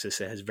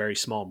y-axis, it has very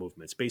small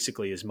movements,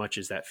 basically as much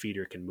as that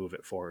feeder can move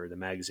it forward, the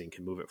magazine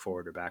can move it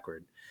forward or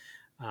backward.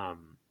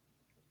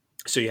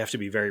 So you have to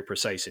be very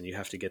precise, and you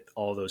have to get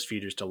all those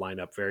feeders to line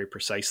up very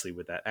precisely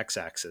with that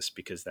x-axis,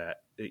 because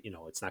that,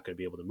 it's not going to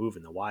be able to move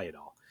in the y at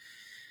all.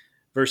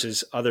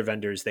 Versus other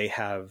vendors, they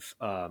have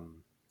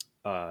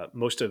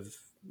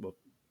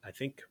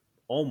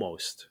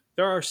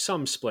there are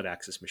some split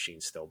axis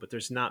machines still, but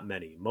there's not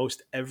many.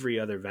 Most every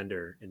other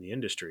vendor in the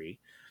industry,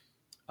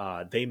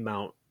 they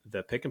mount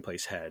the pick and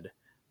place head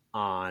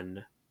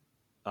on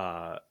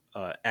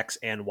X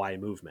and Y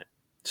movement.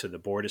 So the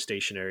board is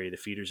stationary, the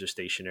feeders are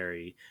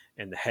stationary,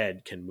 and the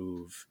head can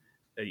move,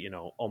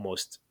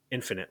 almost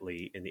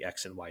infinitely in the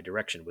X and Y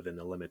direction within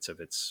the limits of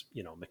its,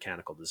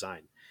 mechanical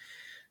design.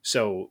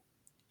 So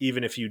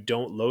even if you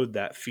don't load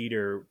that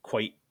feeder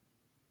quite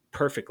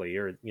perfectly,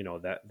 or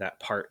that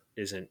part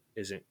isn't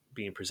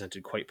being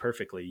presented quite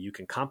perfectly, you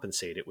can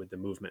compensate it with the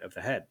movement of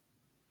the head.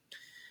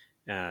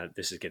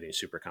 This is getting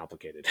super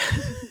complicated,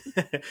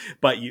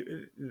 but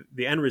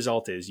the end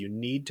result is you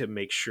need to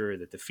make sure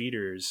that the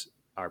feeders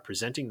are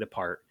presenting the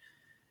part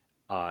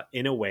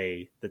in a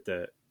way that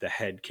the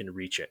head can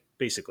reach it.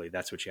 Basically,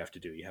 that's what you have to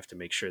do. You have to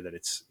make sure that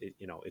it's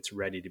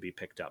ready to be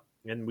picked up,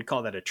 and we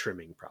call that a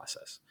trimming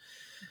process.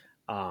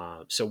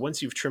 So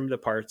once you've trimmed the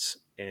parts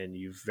and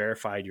you've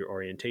verified your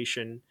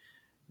orientation,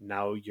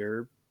 now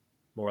you're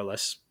more or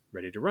less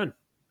ready to run,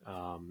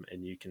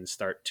 and you can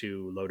start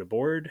to load a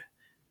board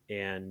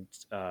and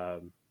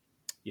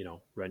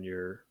run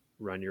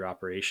your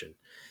operation.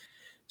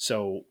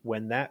 So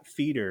when that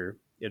feeder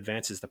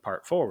advances the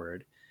part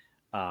forward,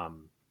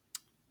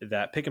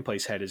 that pick and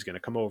place head is going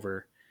to come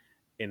over,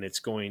 and it's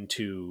going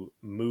to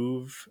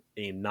move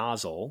a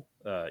nozzle.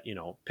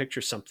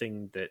 Picture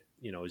something that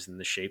is in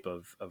the shape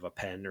of a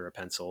pen or a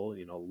pencil.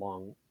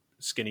 Long,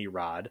 skinny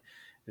rod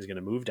is going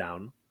to move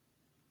down,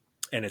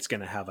 and it's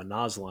going to have a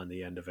nozzle on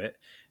the end of it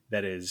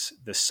that is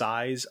the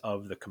size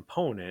of the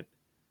component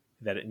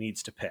that it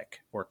needs to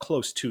pick, or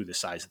close to the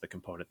size of the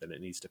component that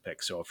it needs to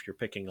pick. So if you're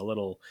picking a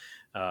little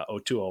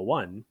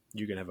O201,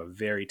 you're going to have a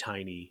very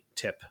tiny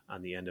tip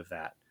on the end of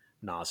that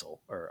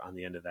nozzle, or on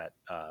the end of that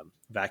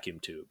vacuum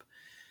tube.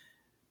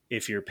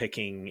 If you're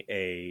picking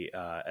a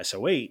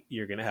SO8,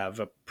 you're going to have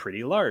a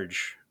pretty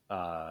large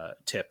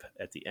tip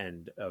at the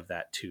end of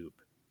that tube.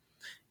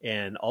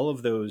 And all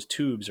of those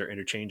tubes are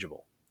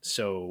interchangeable.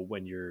 So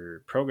when you're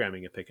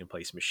programming a pick and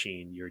place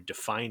machine, you're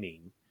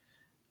defining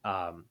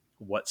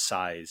what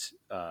size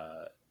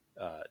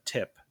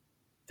tip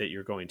that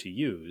you're going to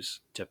use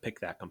to pick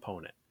that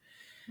component.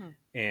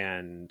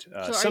 And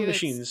so some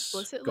machines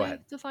explicitly go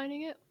ahead.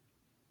 defining it.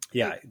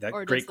 Yeah,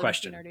 great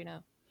question. Already know?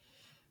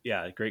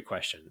 Yeah, great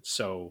question.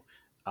 So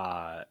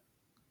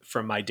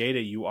from my data,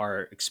 you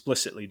are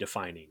explicitly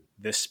defining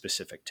this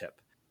specific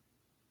tip.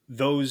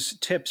 Those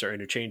tips are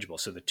interchangeable.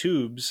 So the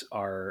tubes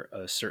are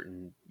a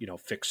certain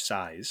fixed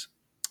size,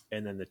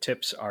 and then the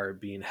tips are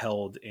being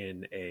held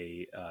in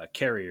a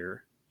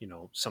carrier,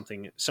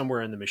 something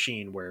somewhere in the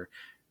machine where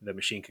the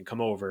machine can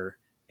come over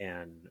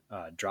and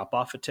drop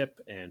off a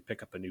tip and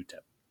pick up a new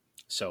tip.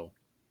 So,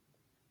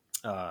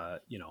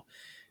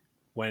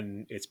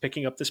 when it's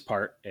picking up this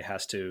part, it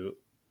has to,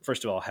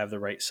 first of all, have the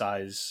right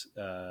size.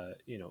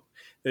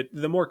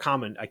 The more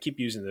common, I keep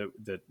using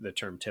the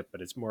term tip,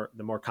 but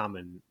the more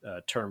common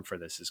term for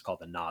this is called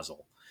the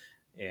nozzle.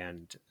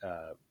 And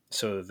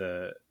so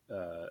the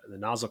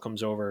nozzle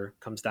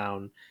comes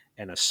down,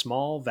 and a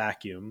small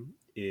vacuum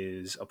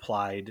is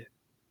applied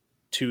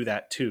to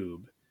that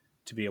tube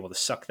to be able to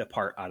suck the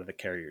part out of the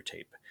carrier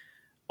tape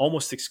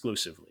almost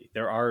exclusively.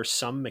 There are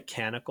some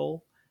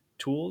mechanical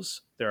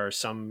tools. There are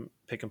some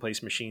pick and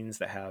place machines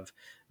that have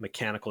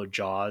mechanical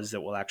jaws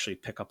that will actually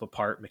pick up a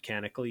part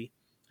mechanically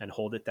and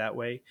hold it that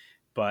way.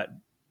 But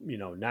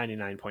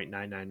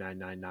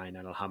 99.99999, I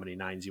don't know how many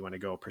nines you want to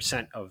go,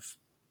 percent of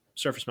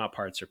surface mount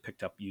parts are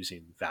picked up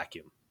using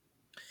vacuum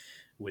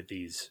with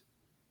these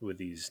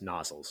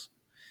nozzles.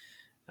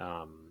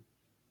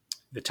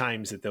 The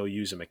times that they'll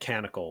use a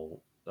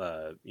mechanical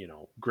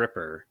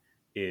gripper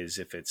is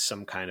if it's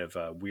some kind of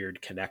a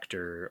weird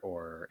connector,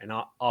 and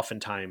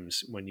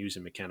oftentimes when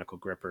using mechanical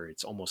gripper,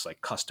 it's almost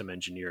like custom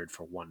engineered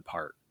for one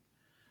part.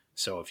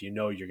 So if you're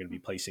going to be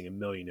placing 1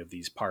 million of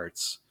these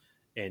parts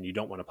and you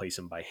don't want to place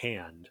them by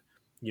hand,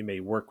 you may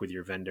work with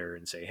your vendor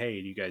and say,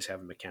 hey, do you guys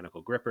have a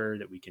mechanical gripper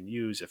that we can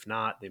use? If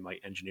not, they might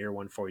engineer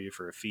one for you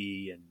for a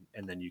fee,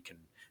 and then you can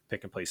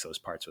pick and place those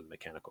parts with a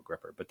mechanical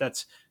gripper. But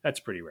that's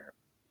pretty rare.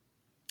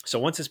 So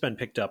once it's been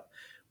picked up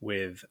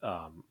with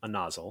a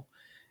nozzle,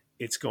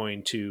 it's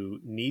going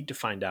to need to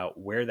find out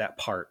where that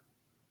part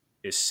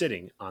is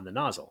sitting on the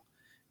nozzle,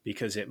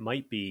 because it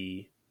might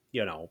be,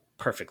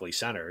 perfectly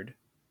centered,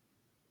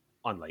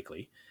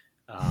 unlikely.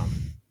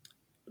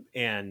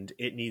 And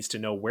it needs to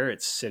know where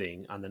it's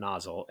sitting on the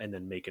nozzle and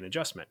then make an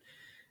adjustment.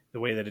 The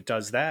way that it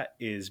does that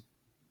is,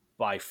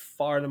 by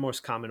far the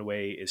most common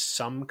way, is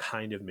some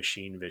kind of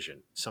machine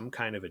vision, some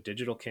kind of a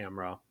digital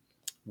camera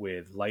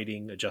with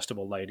lighting,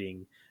 adjustable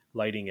lighting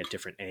at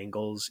different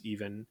angles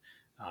even,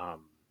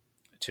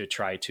 to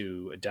try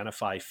to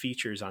identify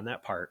features on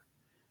that part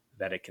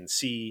that it can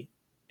see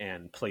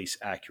and place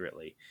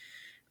accurately.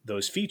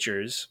 Those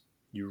features,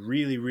 you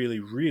really, really,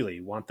 really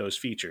want those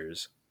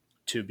features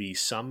to be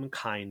some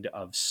kind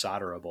of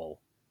solderable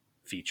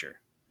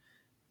feature.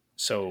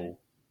 So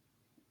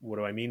what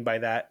do I mean by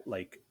that?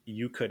 Like,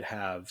 you could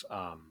have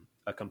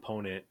a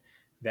component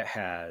that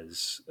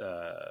has,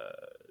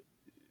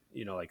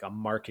 like a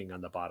marking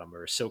on the bottom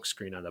or a silk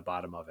screen on the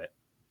bottom of it.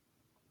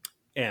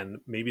 And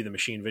maybe the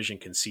machine vision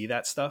can see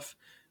that stuff,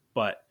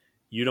 but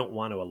you don't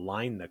want to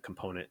align the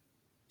component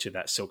to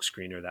that silk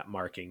screen or that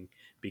marking,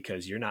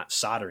 because you're not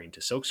soldering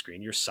to silk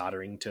screen. You're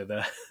soldering to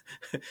the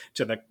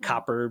to the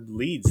copper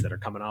leads that are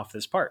coming off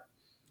this part.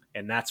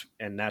 And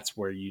that's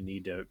where you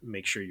need to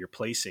make sure you're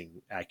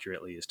placing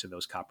accurately, is to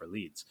those copper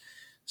leads.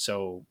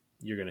 So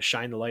You're going to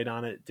shine the light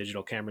on it.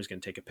 Digital camera is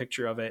going to take a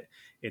picture of it.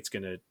 It's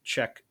going to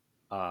check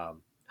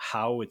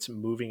how it's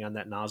moving on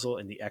that nozzle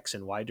in the X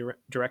and Y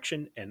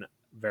direction, and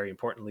very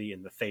importantly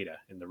in the theta,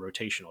 in the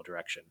rotational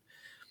direction.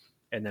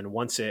 And then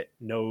once it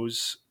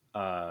knows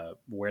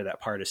where that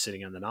part is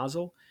sitting on the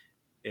nozzle,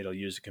 it'll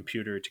use a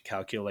computer to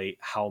calculate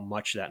how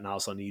much that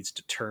nozzle needs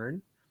to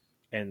turn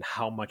and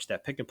how much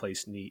that pick and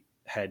place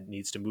head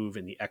needs to move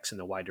in the X and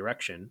the Y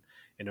direction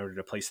in order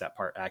to place that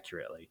part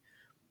accurately.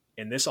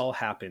 And this all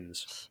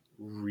happens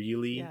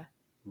really,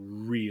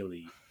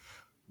 really,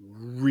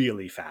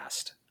 really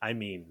fast. I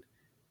mean,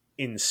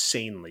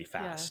 insanely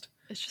fast.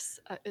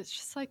 Yeah. It's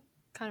just like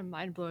kind of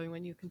mind blowing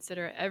when you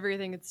consider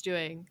everything it's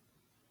doing.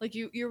 Like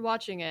you're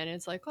watching it and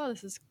it's like, oh,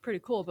 this is pretty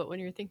cool. But when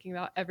you're thinking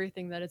about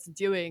everything that it's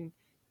doing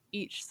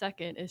each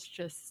second, it's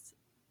just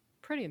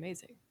pretty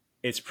amazing.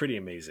 It's pretty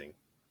amazing.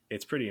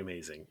 It's pretty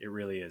amazing. It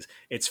really is.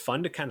 It's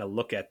fun to kind of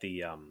look at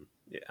the,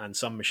 on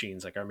some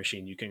machines, like our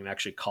machine, you can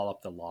actually call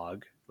up the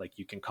log. Like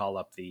you can call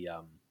up the, I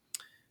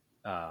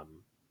don't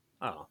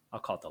know, I'll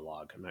call it the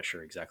log. I'm not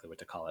sure exactly what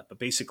to call it, but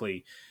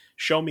basically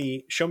show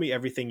me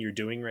everything you're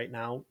doing right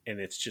now. And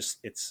it's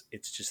just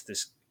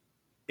this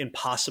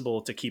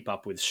impossible to keep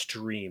up with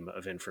stream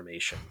of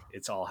information.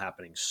 It's all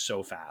happening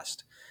so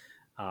fast.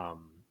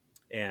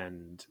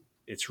 And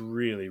it's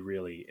really,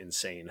 really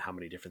insane how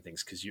many different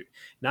things, because you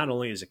not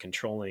only is it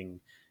controlling,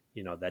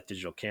 that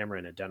digital camera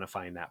and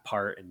identifying that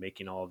part and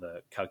making all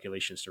the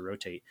calculations to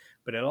rotate,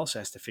 but it also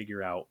has to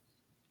figure out,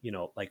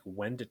 like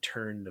when to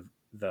turn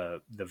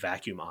the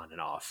vacuum on and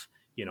off.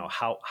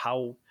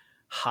 How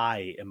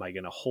high am I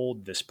going to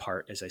hold this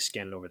part as I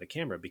scan it over the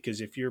camera?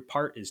 Because if your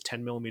part is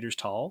 10 millimeters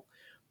tall,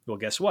 well,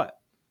 guess what?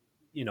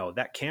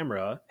 That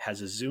camera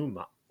has a zoom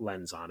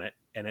lens on it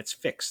and it's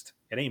fixed.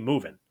 It ain't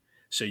moving.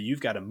 So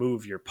you've got to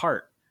move your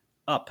part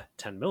up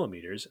 10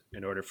 millimeters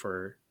in order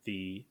for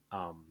the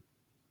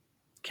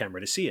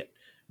camera to see it,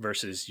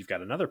 versus you've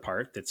got another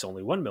part that's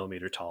only 1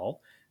 millimeter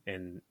tall.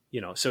 And,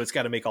 so it's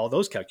got to make all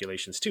those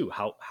calculations too.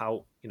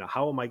 How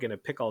am I going to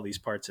pick all these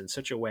parts in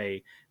such a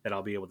way that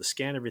I'll be able to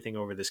scan everything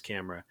over this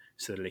camera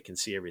so that it can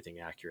see everything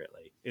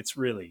accurately?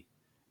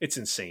 It's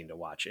insane to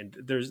watch. And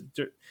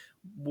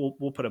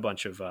we'll put a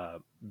bunch of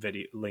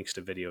links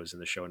to videos in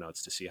the show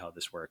notes to see how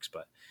this works,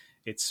 but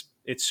it's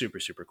super,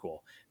 super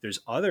cool. There's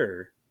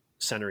other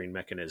centering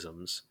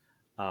mechanisms.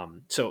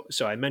 So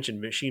I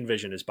mentioned machine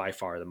vision is by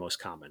far the most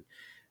common.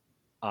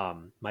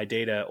 Older My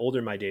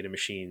Data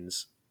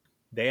machines,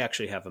 they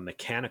actually have a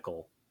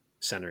mechanical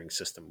centering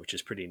system, which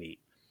is pretty neat.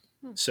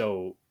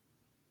 So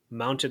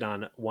mounted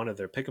on one of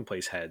their pick and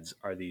place heads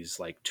are these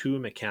like two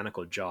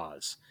mechanical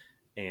jaws,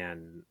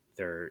 and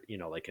they're,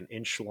 like an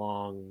inch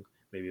long,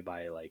 maybe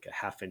by like a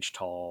half inch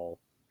tall.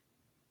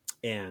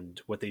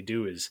 And what they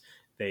do is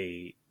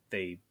they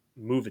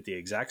move at the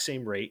exact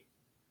same rate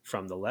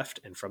from the left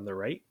and from the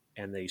right,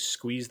 and they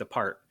squeeze the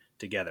part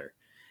together.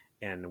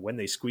 And when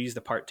they squeeze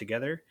the part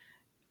together,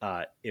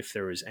 if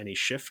there was any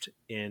shift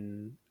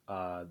in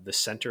the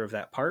center of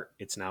that part,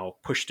 it's now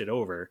pushed it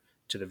over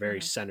to the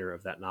very center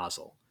of that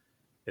nozzle.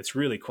 It's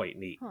really quite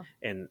neat.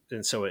 And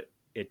so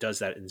it does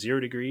that in 0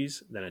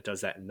 degrees, then it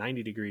does that in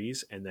 90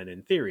 degrees, and then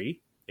in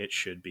theory, it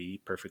should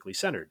be perfectly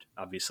centered.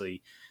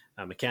 Obviously,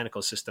 a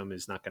mechanical system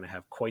is not going to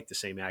have quite the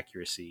same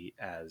accuracy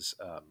as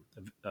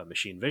a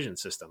machine vision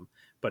system,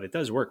 but it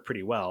does work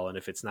pretty well. And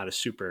if it's not a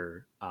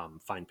super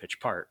fine pitch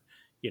part,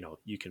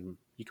 you can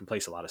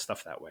place a lot of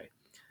stuff that way.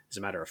 As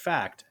a matter of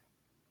fact,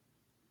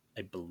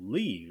 I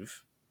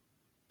believe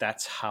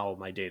that's how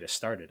My Data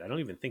started. I don't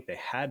even think they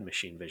had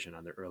machine vision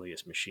on their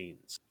earliest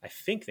machines. I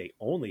think they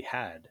only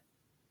had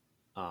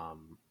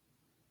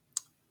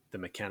the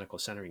mechanical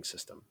centering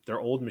system. Their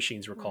old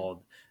machines were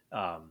called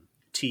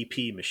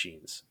TP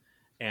machines.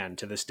 And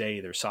to this day,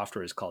 their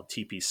software is called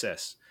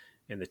TP-Sys.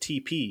 And the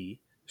TP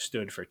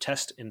stood for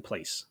test in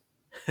place.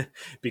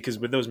 Because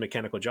with those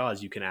mechanical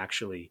jaws, you can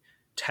actually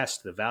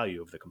test the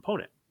value of the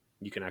component.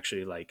 You can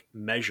actually like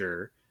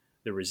measure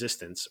the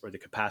resistance or the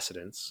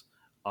capacitance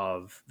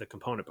of the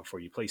component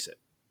before you place it.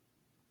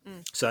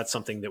 So that's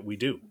something that we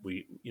do.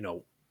 We,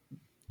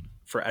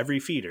 for every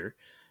feeder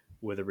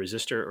with a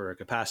resistor or a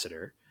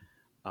capacitor,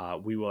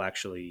 we will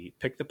actually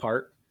pick the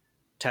part,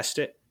 test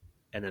it,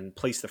 and then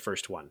place the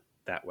first one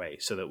that way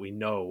so that we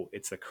know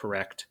it's the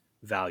correct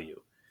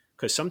value.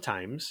 Because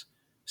sometimes,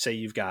 say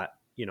you've got,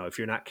 if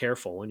you're not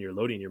careful and you're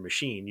loading your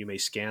machine, you may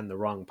scan the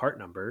wrong part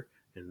number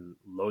and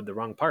load the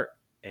wrong part.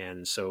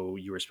 And so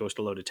you were supposed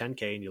to load a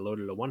 10K and you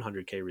loaded a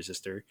 100K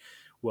resistor.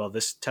 Well,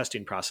 this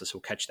testing process will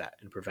catch that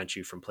and prevent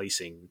you from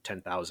placing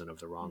 10,000 of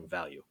the wrong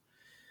value.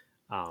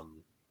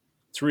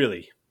 It's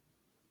really,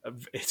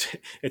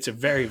 it's a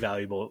very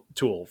valuable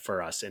tool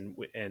for us.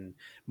 And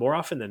more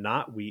often than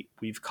not,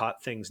 we've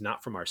caught things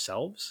not from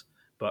ourselves,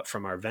 but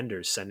from our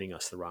vendors sending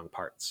us the wrong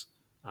parts.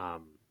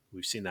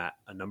 We've seen that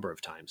a number of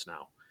times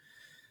now.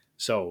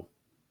 So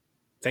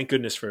thank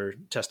goodness for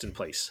test in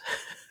place.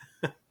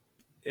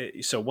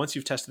 So once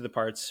you've tested the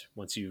parts,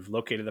 once you've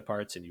located the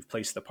parts and you've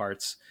placed the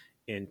parts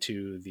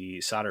into the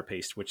solder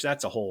paste, which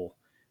that's a whole,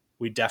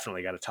 we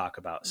definitely got to talk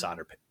about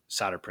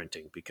solder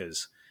printing,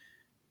 because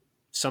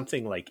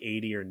something like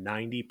 80 or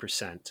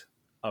 90%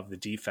 of the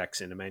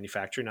defects in a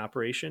manufacturing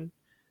operation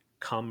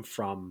come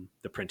from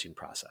the printing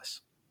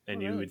process. Oh,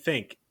 And really? you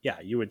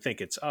would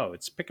think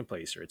it's pick and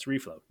place or it's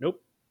reflow.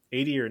 Nope.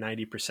 80 or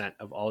 90%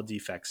 of all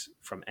defects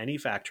from any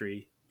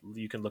factory,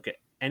 you can look at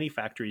any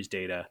factory's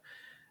data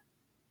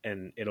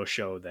and it'll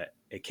show that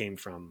it came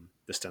from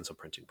the stencil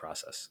printing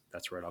process.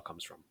 That's where it all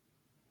comes from.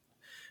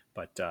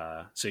 But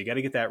so you got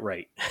to get that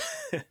right.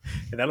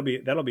 And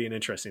that'll be an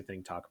interesting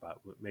thing to talk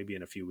about. Maybe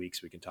in a few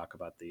weeks we can talk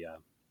about the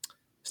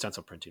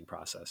stencil printing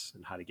process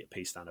and how to get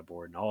paste on a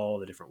board and all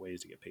the different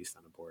ways to get paste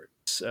on a board.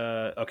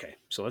 Okay,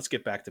 so let's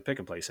get back to pick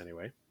and place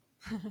anyway.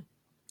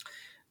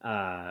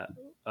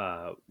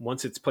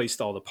 Once it's placed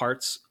all the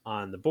parts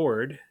on the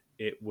board,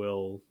 it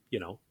will,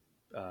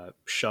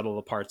 shuttle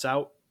the parts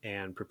out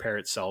and prepare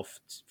itself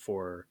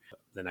for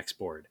the next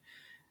board.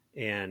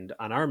 And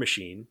on our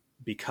machine,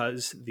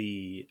 because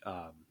the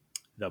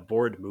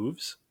board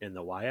moves in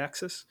the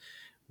y-axis,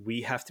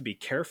 we have to be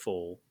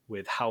careful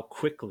with how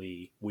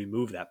quickly we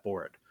move that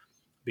board,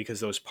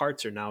 because those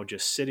parts are now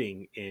just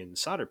sitting in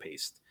solder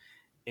paste.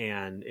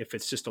 And if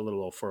it's just a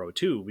little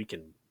 0402, we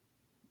can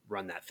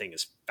run that thing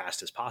as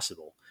fast as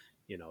possible.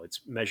 It's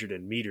measured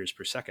in meters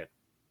per second.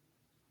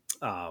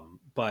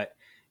 But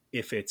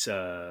if it's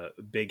a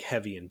big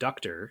heavy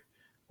inductor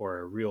or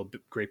a real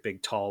great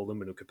big tall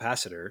aluminum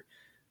capacitor,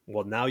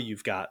 well, now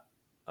you've got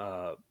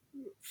a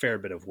fair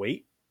bit of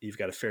weight, you've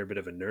got a fair bit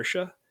of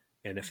inertia.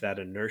 And if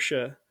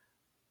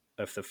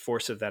the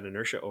force of that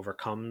inertia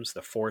overcomes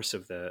the force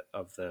of the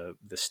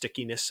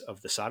stickiness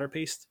of the solder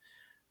paste,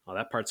 well,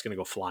 that part's going to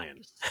go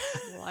flying.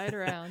 Slide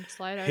around,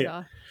 slide right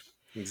off.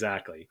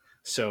 Exactly.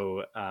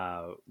 So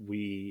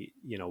we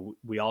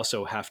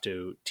also have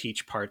to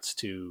teach parts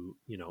to,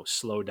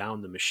 slow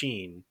down the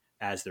machine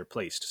as they're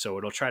placed. So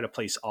it'll try to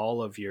place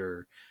all of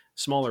your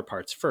smaller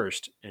parts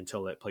first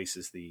until it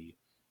places the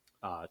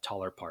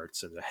taller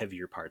parts and the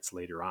heavier parts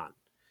later on.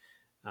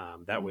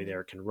 That way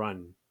there it can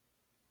run,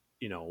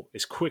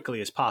 as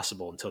quickly as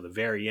possible until the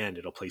very end.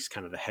 It'll place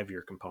kind of the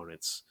heavier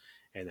components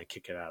and then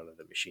kick it out of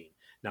the machine.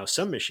 Now,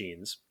 some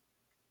machines,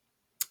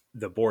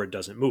 the board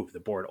doesn't move. The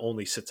board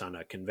only sits on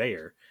a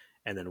conveyor,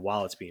 and then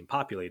while it's being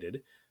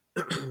populated,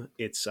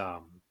 it's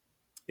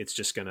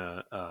just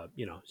gonna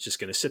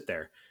sit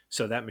there.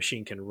 So that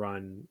machine can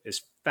run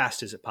as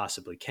fast as it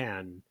possibly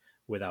can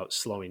without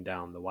slowing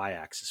down the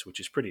y-axis, which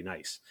is pretty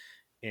nice.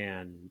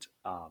 And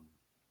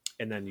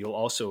then you'll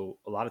also,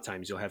 a lot of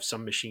times you'll have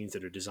some machines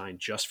that are designed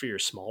just for your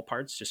small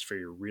parts, just for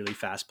your really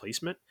fast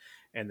placement.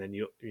 And then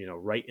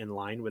right in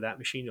line with that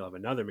machine, you'll have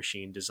another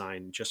machine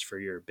designed just for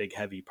your big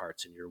heavy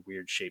parts and your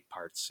weird shaped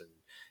parts and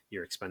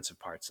your expensive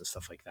parts and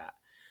stuff like that.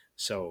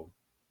 So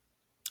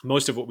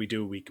most of what we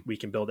do, we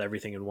can build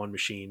everything in one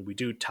machine. We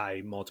do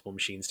tie multiple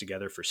machines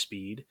together for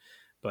speed,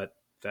 but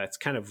that's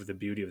kind of the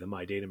beauty of the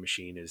MyData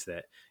machine, is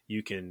that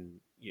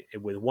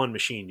with one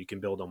machine, you can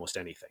build almost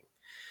anything.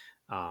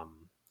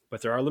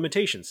 But there are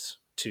limitations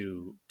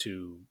to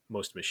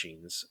most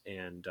machines,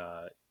 and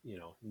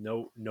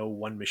no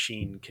one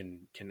machine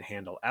can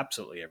handle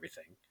absolutely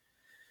everything.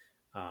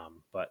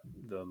 But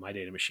the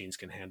MyData machines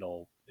can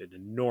handle an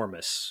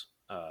enormous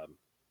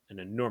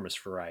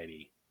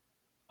variety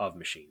of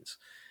machines,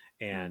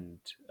 and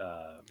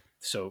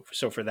so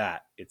for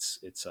that, it's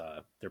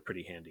they're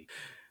pretty handy.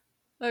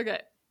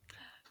 Okay.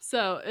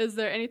 So, is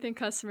there anything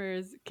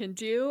customers can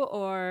do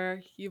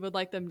or you would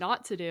like them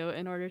not to do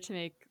in order to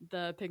make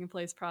the pick and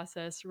place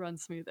process run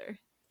smoother?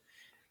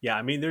 Yeah,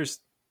 I mean, there's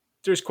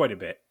quite a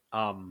bit.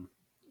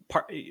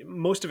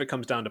 Most of it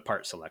comes down to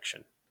part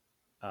selection.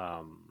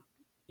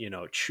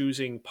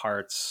 Choosing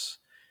parts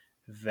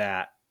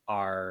that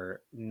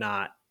are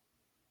not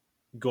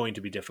going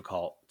to be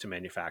difficult to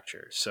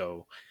manufacture.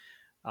 So,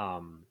 a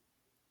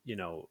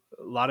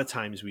lot of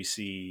times we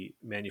see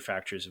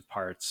manufacturers of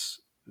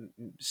parts,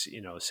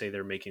 say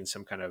they're making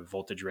some kind of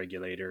voltage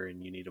regulator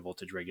and you need a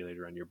voltage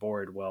regulator on your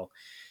board. Well,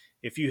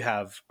 if you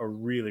have a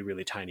really,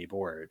 really tiny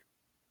board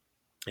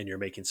and you're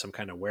making some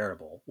kind of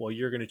wearable, well,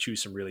 you're going to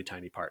choose some really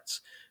tiny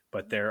parts.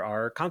 But there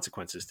are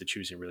consequences to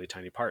choosing really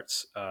tiny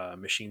parts.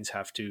 Machines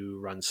have to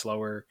run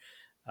slower.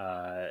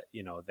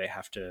 They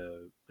have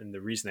to, and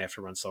the reason they have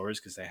to run slower is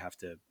because they have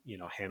to,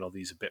 handle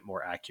these a bit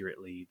more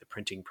accurately. The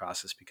printing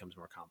process becomes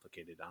more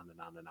complicated, on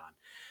and on and on.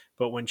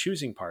 But when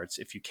choosing parts,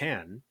 if you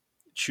can,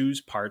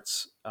 choose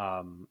parts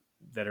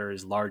that are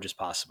as large as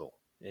possible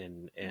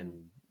and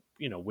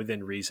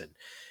within reason.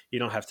 You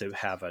don't have to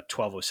have a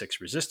 1206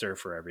 resistor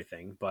for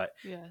everything, but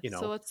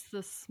So what's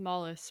the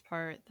smallest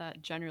part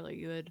that generally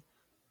you would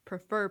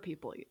prefer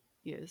people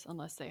use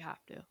unless they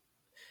have to?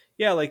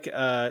 Yeah, like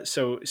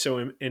so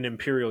in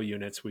imperial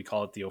units we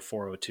call it the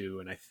 0402,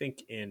 and I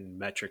think in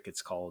metric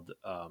it's called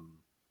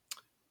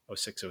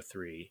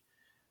 0603,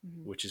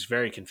 which is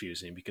very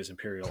confusing because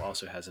imperial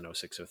also has an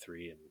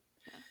 0603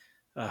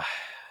 and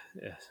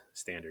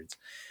standards.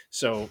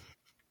 So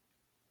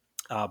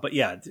but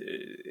yeah,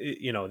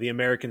 the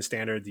American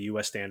standard, the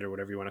US standard,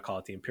 whatever you want to call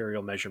it, the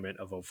imperial measurement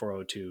of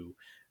 0402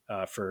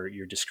 for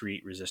your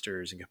discrete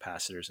resistors and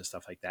capacitors and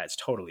stuff like that, it's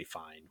totally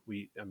fine.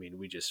 We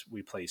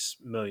place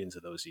millions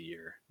of those a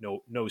year.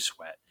 No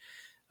sweat.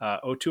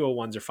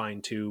 0201s are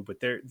fine too, but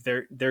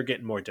they're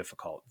getting more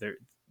difficult.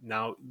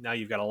 Now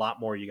you've got a lot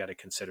more you got to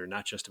consider,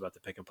 not just about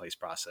the pick and place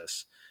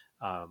process,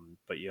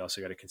 but you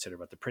also got to consider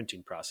about the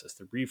printing process,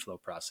 the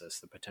reflow process,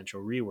 the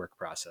potential rework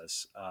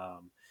process.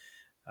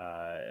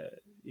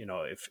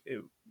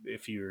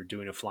 If you're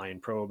doing a fly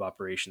and probe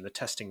operation, the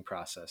testing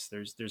process,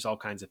 there's all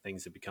kinds of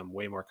things that become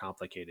way more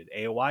complicated.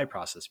 AOI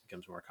process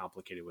becomes more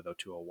complicated with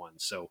 0201.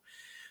 So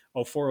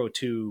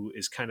 0402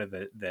 is kind of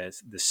the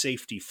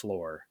safety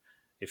floor,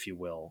 if you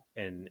will,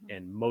 and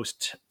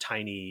most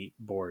tiny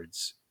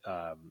boards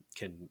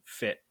can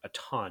fit a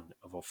ton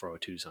of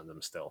 0402s on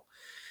them still.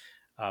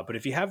 But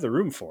if you have the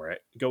room for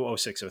it, go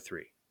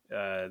 0603.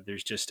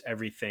 There's just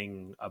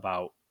everything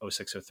about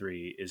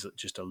 0603 is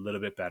just a little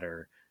bit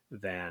better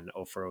than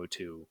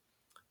 0402.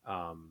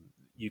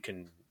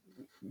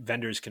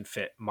 Vendors can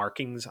fit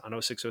markings on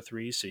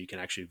 0603, so you can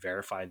actually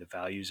verify the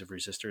values of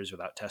resistors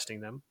without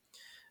testing them,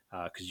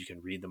 because you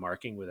can read the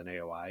marking with an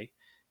AOI.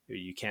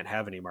 You can't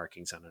have any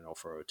markings on an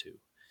 0402.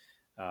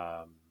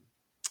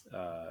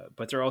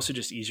 But they're also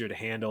just easier to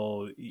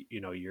handle.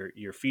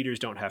 Your feeders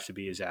don't have to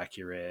be as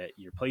accurate.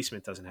 Your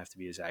placement doesn't have to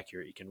be as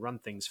accurate. You can run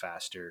things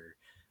faster.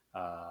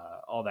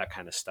 All that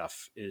kind of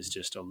stuff is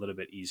just a little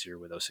bit easier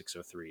with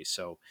 0603.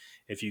 So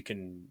if you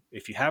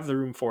have the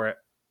room for it,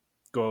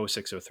 go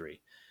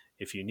 0603.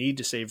 If you need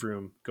to save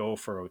room, go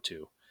for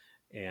 02.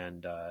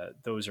 And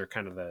those are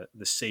kind of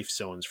the safe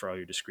zones for all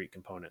your discrete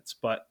components.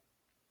 But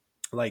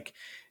like,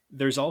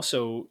 there's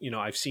also,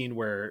 I've seen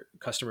where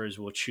customers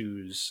will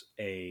choose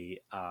like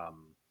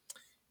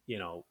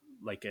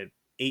an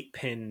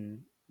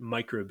 8-pin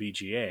micro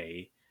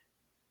BGA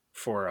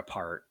for a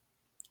part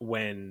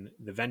when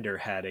the vendor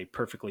had a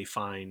perfectly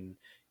fine,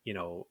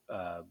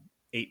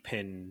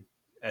 8-pin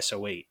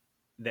SO8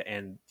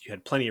 and you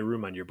had plenty of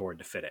room on your board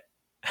to fit it.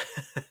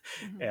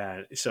 Mm-hmm.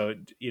 And so,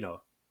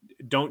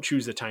 don't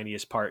choose the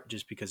tiniest part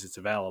just because it's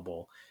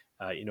available.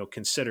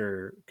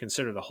 Consider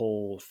the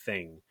whole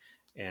thing.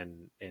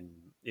 And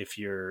if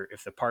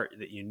the part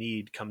that you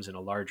need comes in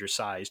a larger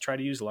size, try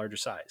to use a larger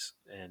size.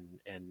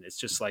 And it's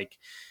just like,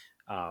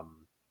 I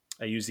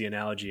use the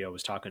analogy. I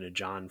was talking to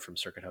John from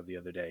Circuit Hub the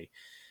other day.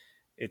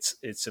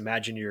 It's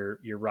imagine you're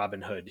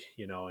Robin Hood,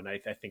 and I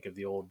think of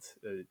the old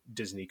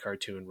Disney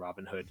cartoon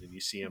Robin Hood, and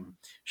you see him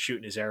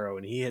shooting his arrow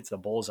and he hits the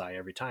bullseye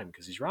every time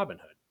because he's Robin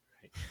Hood,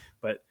 right?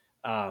 But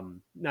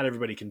not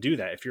everybody can do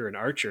that. If you're an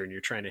archer and you're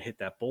trying to hit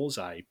that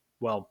bullseye,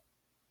 well,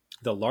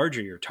 the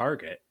larger your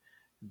target,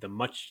 the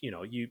much, you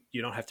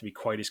don't have to be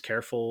quite as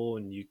careful,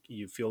 and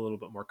you feel a little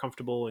bit more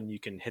comfortable and you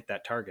can hit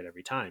that target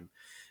every time.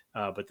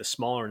 But the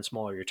smaller and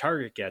smaller your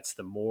target gets,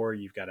 the more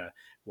you've got to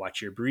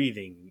watch your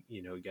breathing.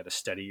 You got to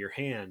steady your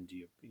hand.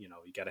 You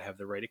got to have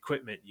the right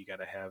equipment. You got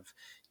to have,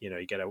 you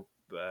got to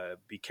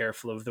be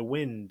careful of the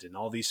wind and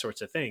all these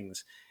sorts of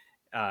things.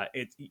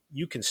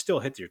 You can still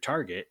hit your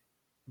target,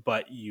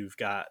 but you've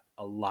got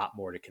a lot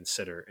more to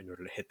consider in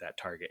order to hit that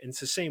target. And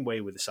it's the same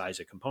way with the size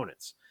of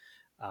components.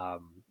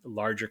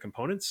 Larger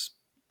components,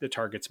 the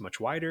target's much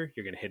wider.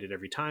 You're going to hit it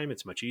every time.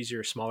 It's much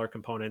easier. Smaller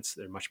components,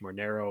 they're much more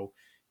narrow.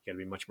 You got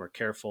to be much more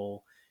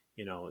careful,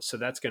 so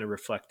that's going to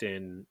reflect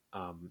in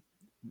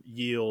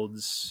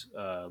yields,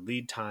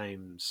 lead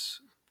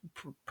times,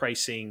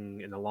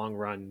 pricing in the long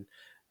run,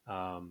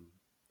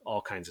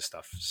 all kinds of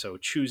stuff. So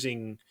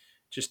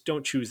just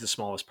don't choose the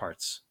smallest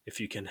parts if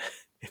you can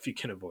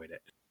avoid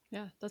it.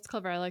 Yeah, that's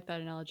clever. I like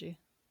that analogy.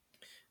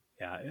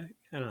 Yeah, I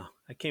don't know.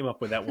 I came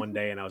up with that one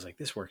day and I was like,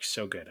 this works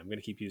so good. I'm going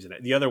to keep using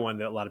it. The other one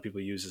that a lot of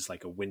people use is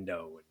like a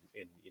window,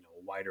 and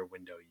a wider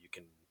window you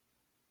can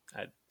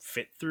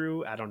fit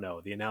through. I don't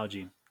know. The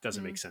analogy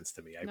doesn't make sense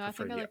to me. I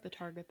like the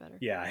target better.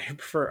 Yeah, I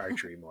prefer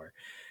archery more.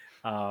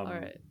 All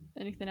right.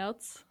 Anything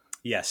else?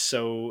 Yes.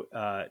 So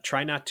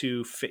try not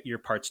to fit your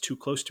parts too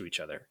close to each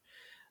other.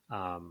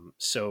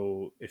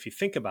 So if you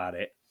think about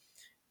it,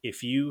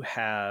 if you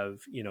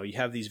have, you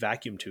have these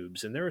vacuum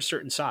tubes and they're a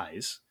certain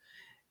size,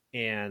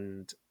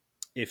 and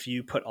if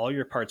you put all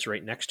your parts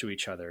right next to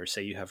each other,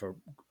 say you have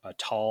a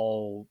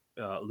tall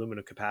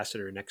aluminum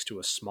capacitor next to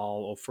a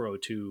small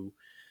 0402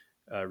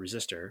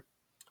 resistor,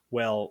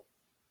 well,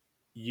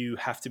 you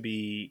have to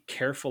be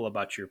careful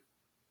about your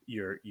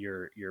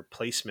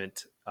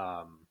placement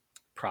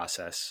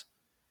process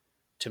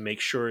to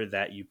make sure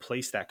that you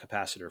place that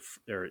capacitor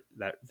or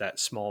that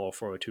small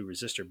 0402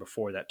 resistor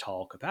before that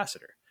tall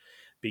capacitor.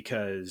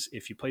 Because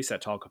if you place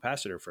that tall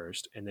capacitor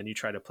first and then you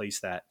try to place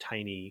that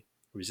tiny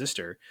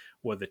resistor,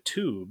 well, the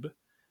tube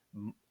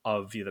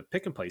of the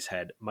pick and place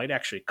head might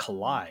actually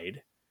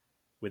collide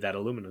with that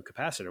aluminum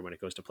capacitor when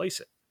it goes to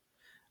place it.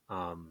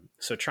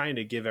 So trying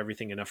to give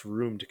everything enough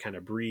room to kind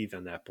of breathe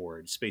on that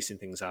board, spacing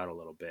things out a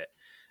little bit.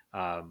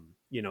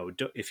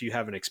 If you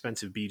have an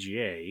expensive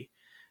BGA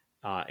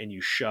and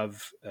you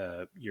shove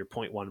your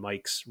 0.1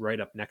 mics right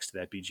up next to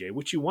that BGA,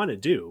 which you want to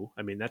do,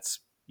 I mean,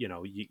 that's,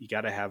 you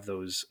got to have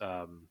those,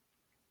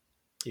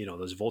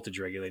 those voltage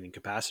regulating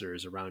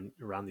capacitors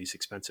around these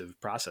expensive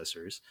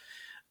processors.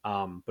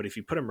 But if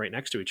you put them right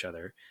next to each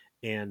other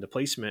and the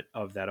placement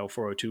of that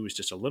 0402 is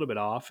just a little bit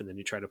off, and then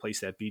you try to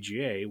place that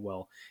BGA,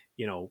 well,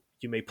 you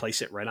may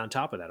place it right on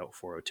top of that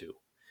 0402.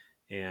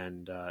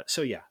 And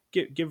so, yeah,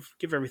 give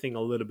everything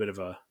a little bit of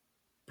a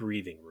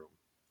breathing room,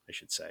 I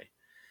should say.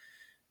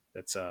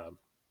 That's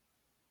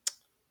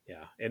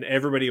yeah, and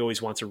everybody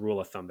always wants a rule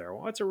of thumb there.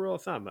 Well, what's a rule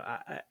of thumb?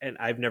 And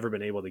I've never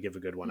been able to give a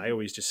good one. I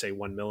always just say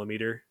 1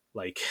 millimeter,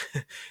 like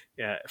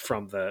yeah,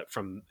 from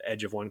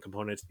edge of one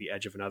component to the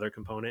edge of another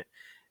component,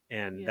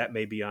 and that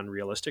may be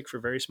unrealistic for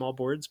very small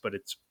boards. But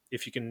it's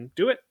if you can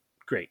do it,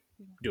 great,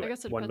 do it. I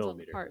guess it 1 depends on the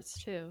millimeter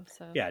parts too.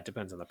 So yeah, it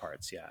depends on the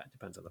parts. Yeah, it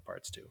depends on the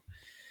parts too.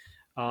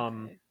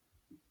 okay.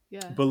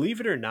 Yeah. Believe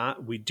it or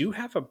not, we do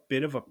have a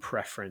bit of a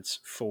preference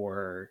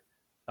for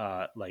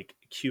like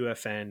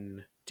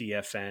QFN,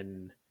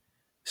 DFN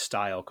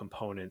style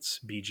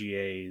components,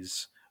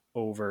 BGAs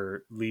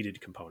over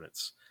leaded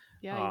components.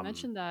 Yeah, you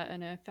mentioned that,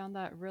 and I found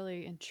that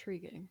really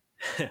intriguing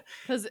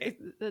because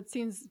that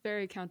seems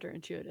very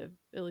counterintuitive,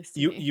 at least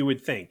to me. You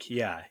would think,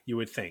 yeah, you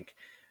would think,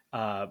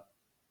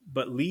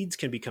 but leads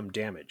can become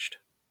damaged,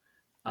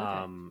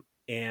 Okay.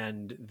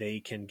 and they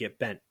can get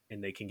bent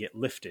and they can get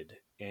lifted,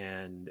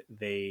 and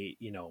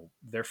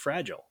they're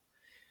fragile.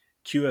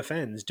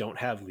 QFNs don't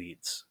have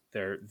leads;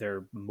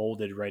 they're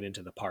molded right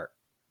into the part,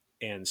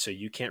 and so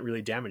you can't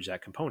really damage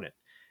that component.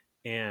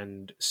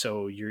 And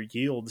so your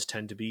yields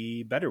tend to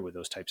be better with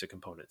those types of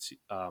components.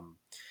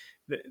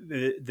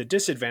 The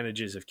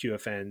disadvantages of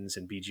QFNs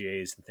and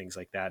BGAs and things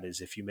like that is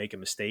if you make a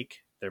mistake,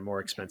 they're more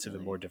expensive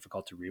and more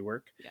difficult to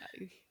rework. Yeah.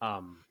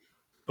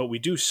 But we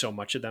do so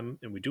much of them,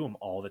 and we do them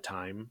all the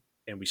time,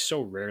 and we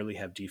so rarely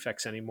have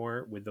defects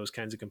anymore with those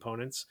kinds of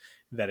components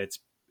that it's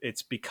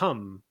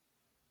become,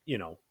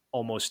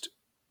 almost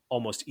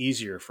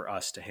easier for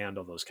us to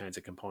handle those kinds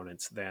of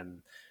components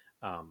than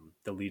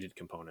the leaded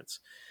components.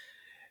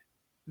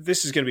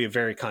 This is going to be a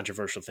very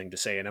controversial thing to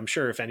say, and I'm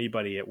sure if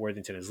anybody at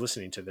Worthington is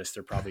listening to this,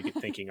 they're probably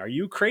thinking, "Are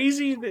you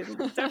crazy?"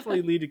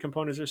 Definitely, leaded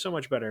components are so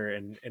much better,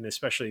 and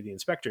especially the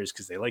inspectors,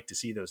 because they like to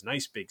see those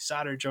nice big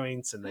solder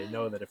joints, and they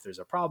know that if there's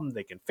a problem,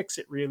 they can fix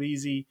it real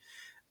easy.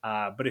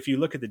 But if you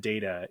look at the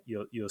data,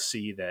 you'll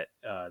see that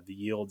the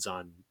yields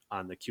on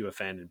the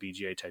QFN and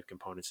BGA type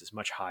components is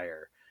much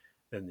higher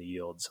than the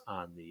yields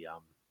on the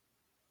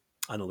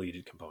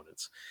leaded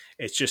components.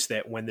 It's just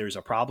that when there's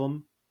a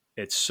problem,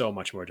 it's so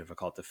much more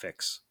difficult to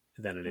fix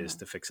than it is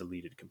to fix a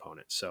leaded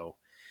component. So,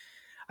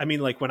 I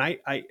mean, like when I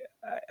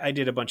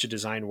did a bunch of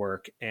design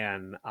work,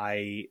 and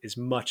as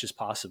much as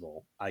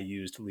possible, I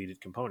used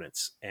leaded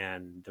components.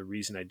 And the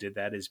reason I did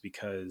that is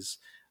because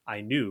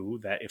I knew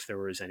that if there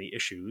was any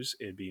issues,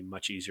 it'd be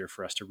much easier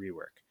for us to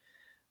rework.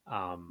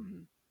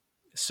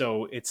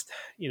 So it's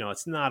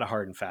not a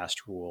hard and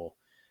fast rule.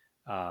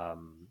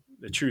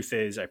 The truth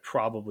is, I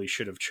probably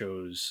should have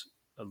chose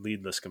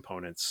leadless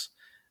components.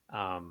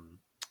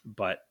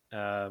 But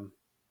you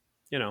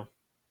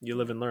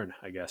live and learn,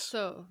 I guess.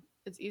 So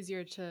it's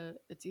easier to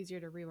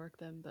rework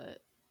them, but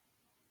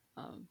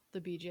the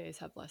BGAs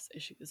have less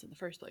issues in the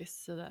first place,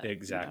 so that you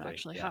don't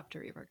actually have to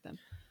rework them.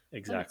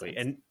 Exactly.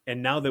 And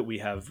now that we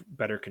have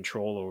better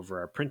control over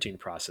our printing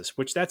process,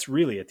 which that's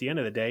really at the end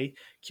of the day,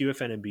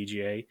 QFN and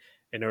BGA,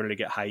 in order to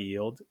get high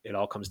yield, it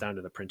all comes down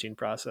to the printing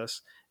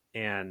process.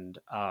 And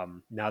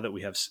now that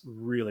we have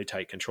really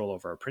tight control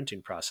over our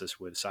printing process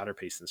with solder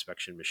paste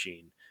inspection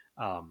machine,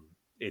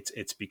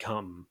 it's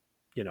become,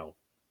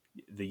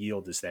 the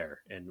yield is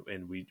there,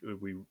 and we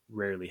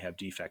rarely have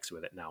defects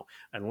with it now,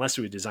 unless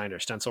we designed our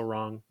stencil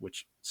wrong,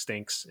 which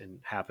stinks and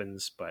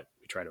happens, but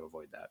we try to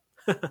avoid that.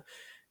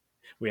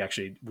 We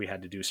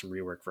had to do some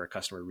rework for a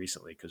customer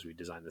recently because we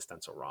designed the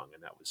stencil wrong,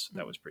 and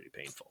that was pretty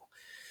painful.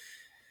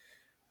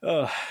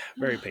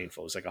 Very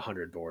painful. It was like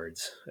 100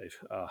 boards.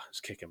 I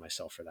was kicking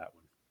myself for that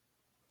one,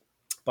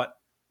 but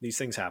these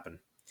things happen.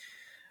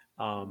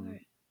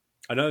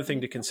 Another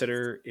thing to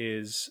consider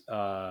is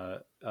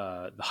the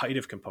height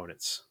of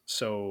components.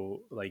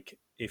 So, like,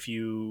 if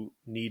you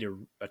need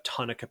a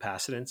ton of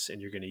capacitance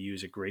and you're going to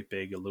use a great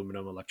big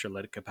aluminum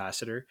electrolytic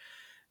capacitor,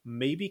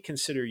 maybe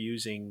consider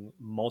using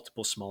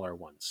multiple smaller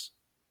ones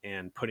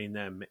and putting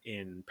them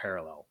in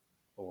parallel,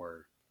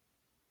 or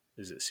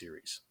is it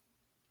series?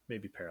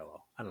 Maybe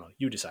parallel. I don't know.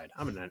 You decide.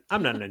 I'm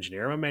not an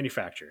engineer. I'm a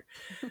manufacturer.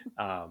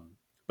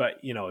 But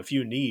if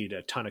you need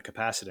a ton of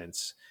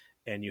capacitance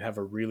and you have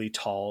a really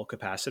tall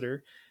capacitor,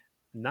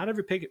 not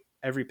every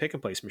pick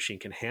and place machine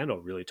can handle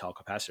really tall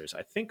capacitors.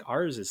 I think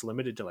ours is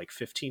limited to like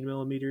 15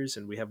 millimeters,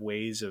 and we have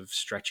ways of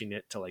stretching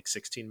it to like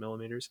 16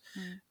 millimeters.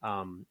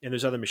 And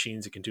there's other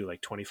machines that can do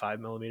like 25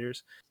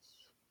 millimeters.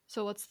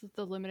 So what's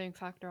the limiting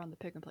factor on the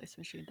pick and place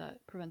machine that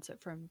prevents it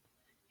from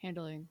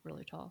handling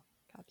really tall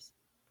caps?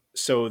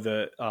 So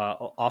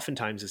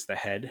oftentimes it's the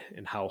head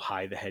and how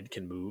high the head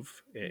can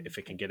move if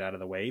it can get out of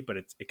the way, but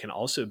it can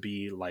also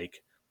be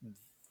like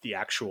the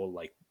actual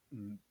like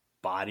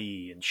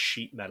body and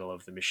sheet metal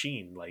of the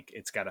machine. Like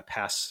it's got to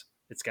pass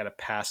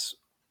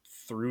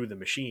through the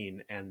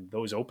machine, and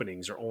those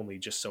openings are only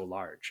just so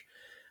large.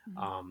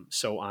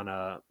 So on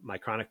a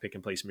micronic pick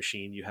and place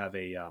machine, you have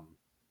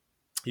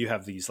you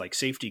have these like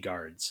safety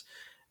guards,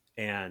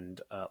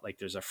 and like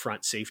there's a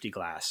front safety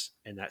glass,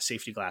 and that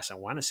safety glass I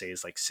want to say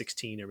is like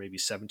 16 or maybe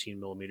 17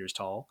 millimeters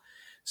tall.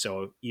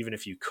 So even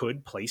if you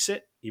could place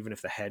it, even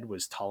if the head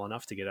was tall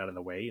enough to get out of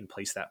the way and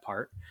place that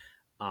part,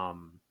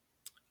 um,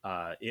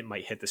 it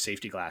might hit the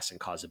safety glass and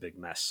cause a big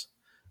mess.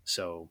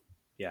 So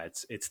yeah,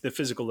 it's the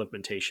physical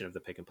limitation of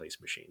the pick and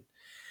place machine.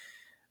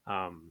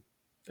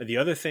 The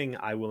other thing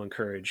I will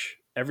encourage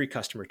every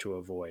customer to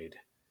avoid,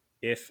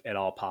 if at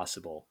all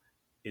possible,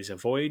 is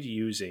avoid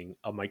using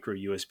a micro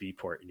USB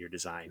port in your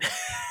design.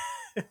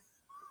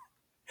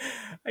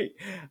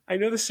 I I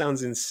know this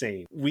sounds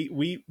insane.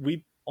 We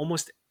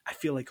almost, I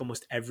feel like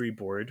almost every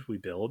board we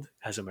build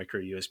has a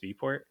micro USB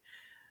port,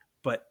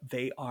 but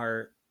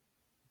they're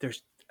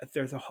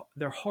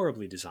they're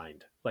horribly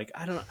designed. Like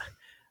I don't,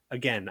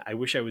 again, I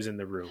wish I was in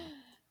the room.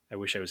 I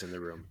wish I was in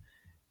the room.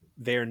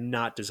 They're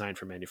not designed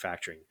for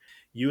manufacturing.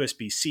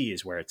 USB-C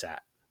is where it's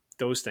at.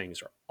 Those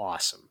things are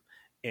awesome.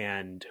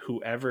 And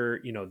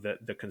whoever,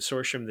 the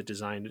consortium that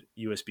designed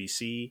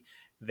USB-C,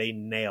 they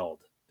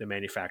nailed the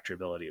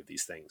manufacturability of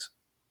these things.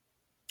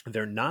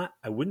 They're not,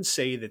 I wouldn't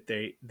say that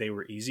they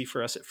were easy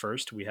for us at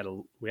first. We had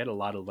a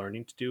lot of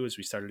learning to do as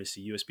we started to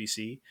see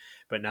USB-C,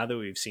 but now that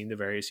we've seen the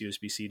various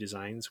USB-C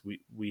designs,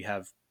 we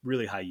have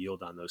really high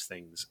yield on those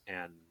things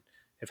and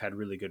have had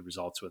really good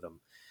results with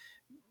them.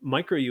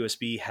 Micro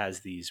USB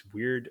has these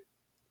weird,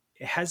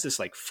 it has this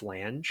like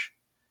flange,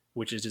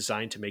 which is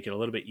designed to make it a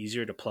little bit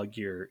easier to plug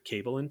your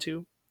cable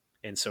into.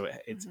 And so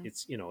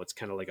it's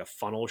kind of like a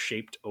funnel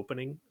shaped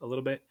opening a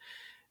little bit.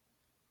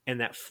 And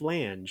that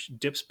flange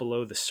dips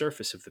below the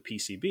surface of the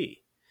PCB.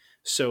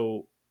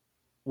 So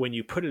when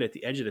you put it at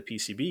the edge of the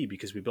PCB,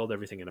 because we build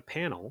everything in a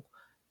panel,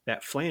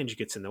 that flange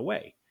gets in the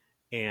way.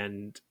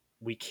 And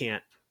we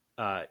can't,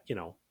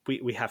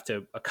 we have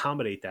to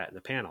accommodate that in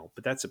the panel.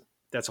 But that's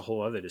a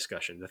whole other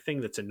discussion. The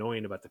thing that's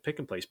annoying about the pick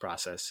and place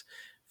process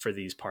for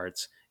these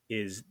parts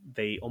is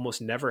they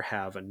almost never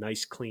have a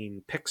nice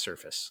clean pick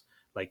surface.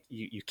 Like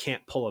you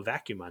can't pull a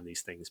vacuum on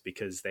these things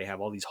because they have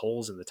all these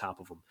holes in the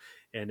top of them.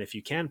 And if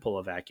you can pull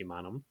a vacuum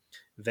on them,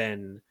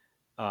 then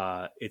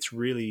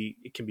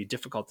it can be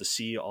difficult to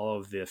see all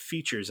of the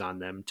features on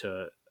them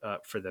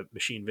for the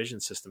machine vision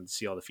system to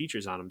see all the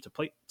features on them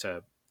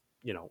to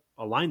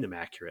align them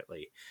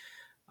accurately.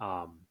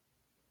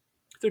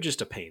 They're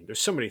just a pain. There's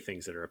so many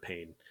things that are a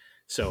pain.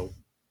 So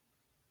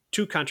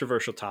 2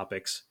 controversial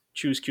topics: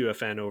 choose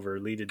QFN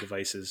over leaded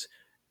devices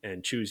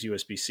and choose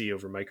USB-C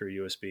over micro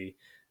USB.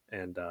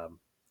 And,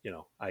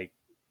 I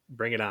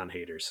bring it on,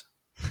 haters.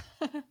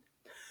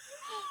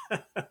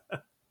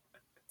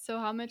 So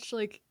how much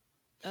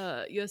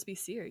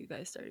USB-C are you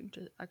guys starting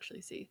to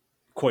actually see?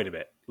 Quite a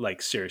bit.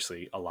 Like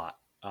seriously, a lot.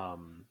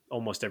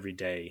 Almost every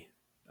day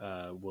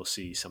we'll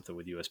see something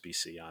with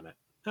USB-C on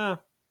it.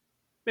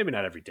 Maybe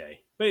not every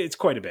day, but it's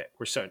quite a bit.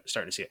 We're starting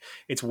to see it.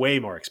 It's way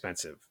more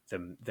expensive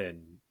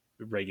than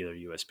regular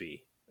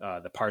USB.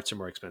 The parts are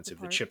more expensive.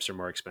 The chips are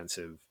more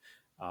expensive.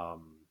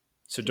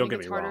 So don't get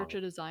me wrong. It's harder to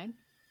design?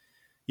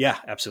 Yeah,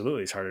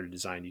 absolutely. It's harder to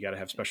design. You got to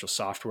have special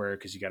software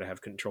because you got to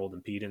have controlled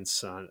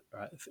impedance on.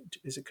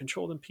 Is it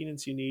controlled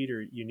impedance you need,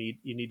 or you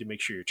need to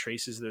make sure your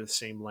traces are the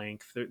same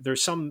length?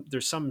 There's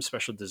some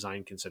special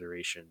design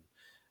consideration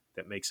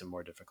that makes them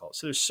more difficult.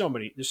 So there's so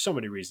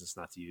many reasons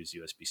not to use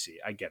USB-C.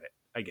 I get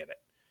it.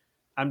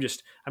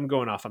 I'm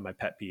going off on my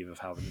pet peeve of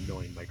how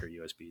annoying micro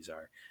USBs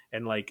are,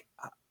 and like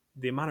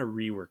the amount of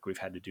rework we've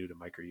had to do to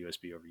micro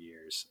USB over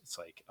years. It's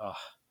like, oh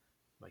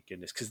my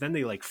goodness, because then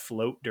they like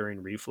float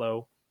during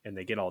reflow and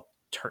they get all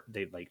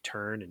they like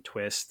turn and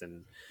twist,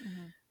 and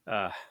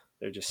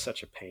they're just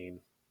such a pain.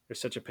 They're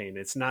such a pain.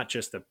 It's not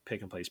just the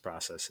pick and place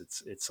process.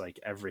 It's like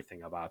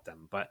everything about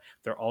them, but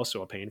they're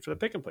also a pain for the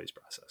pick and place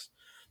process.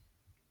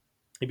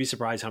 You'd be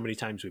surprised how many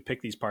times we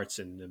pick these parts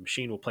and the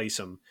machine will place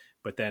them,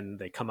 but then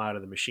they come out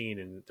of the machine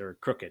and they're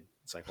crooked.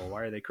 It's like, well,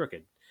 why are they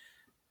crooked?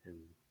 And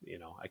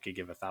I could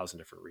give 1,000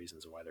 different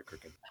reasons why they're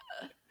crooked.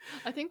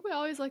 I think we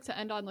always like to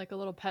end on like a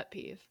little pet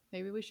peeve.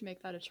 Maybe we should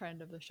make that a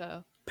trend of the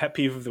show. Pet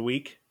peeve of the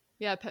week?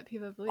 Yeah, pet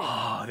peeve of the week.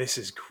 Oh, this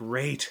is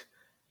great.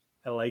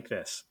 I like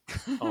this.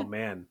 Oh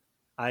man,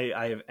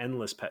 I have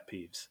endless pet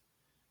peeves.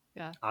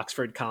 Yeah.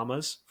 Oxford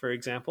commas, for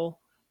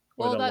example.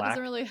 Well, that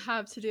doesn't really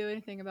have to do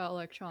anything about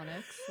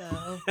electronics,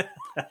 so.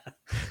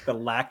 The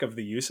lack of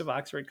the use of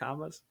Oxford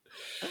commas.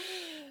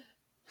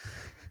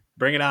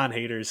 Bring it on,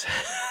 haters.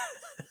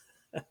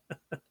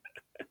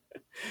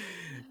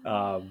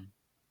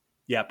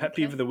 Yeah, pet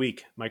peeve of the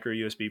week, micro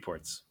USB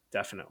ports.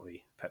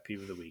 Definitely pet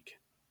peeve of the week.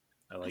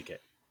 I like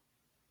it.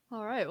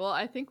 All right. Well,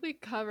 I think we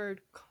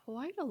covered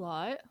quite a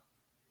lot.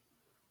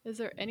 Is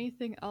there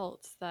anything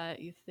else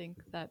that you think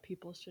that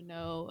people should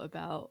know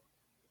about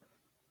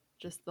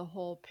just the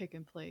whole pick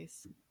and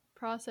place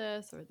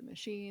process or the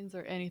machines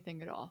or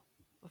anything at all?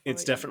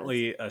 It's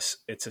definitely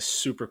it's a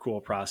super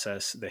cool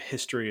process. The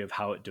history of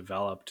how it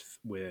developed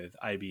with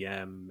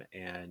IBM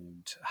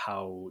and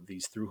how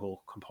these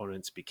through-hole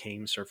components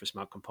became surface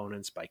mount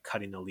components by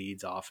cutting the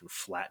leads off and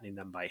flattening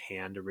them by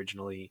hand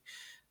originally.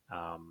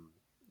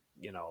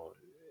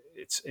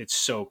 it's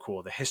so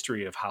cool. The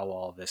history of how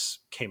all this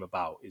came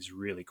about is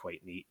really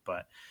quite neat.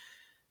 But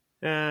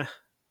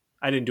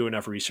I didn't do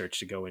enough research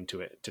to go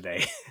into it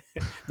today.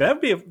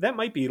 That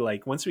might be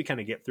like, once we kind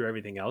of get through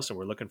everything else and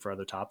we're looking for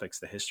other topics,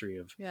 the history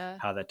of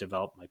how that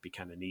developed might be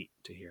kind of neat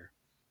to hear.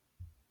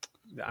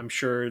 I'm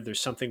sure there's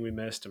something we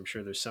missed. I'm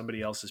sure there's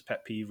somebody else's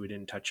pet peeve we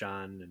didn't touch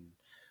on, and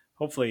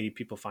hopefully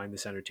people find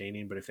this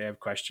entertaining. But if they have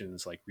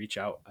questions, like, reach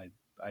out.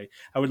 I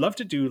would love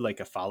to do like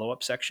a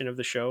follow-up section of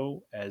the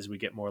show as we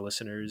get more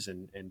listeners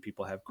and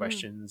people have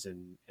questions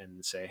and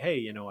say, hey,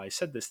 you know, I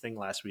said this thing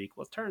last week.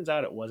 Well, it turns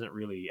out it wasn't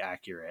really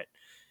accurate.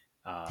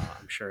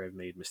 I'm sure I've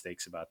made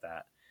mistakes about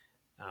that.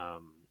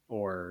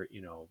 Or,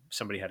 you know,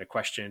 somebody had a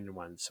question,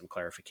 wanted some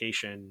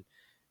clarification,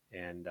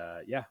 and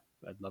yeah,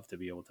 I'd love to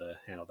be able to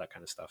handle that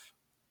kind of stuff.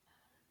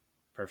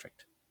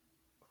 Perfect.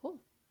 Cool.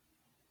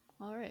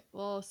 All right.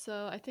 Well,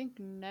 so I think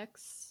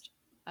next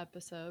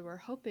episode, we're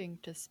hoping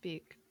to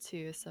speak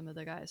to some of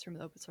the guys from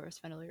the Open Source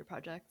Ventilator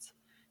Project,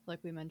 like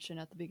we mentioned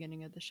at the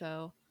beginning of the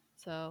show.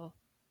 So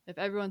if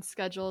everyone's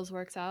schedules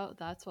works out,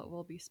 that's what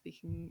we'll be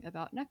speaking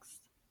about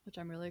next, which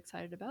I'm really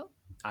excited about.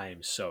 I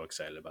am so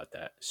excited about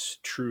that.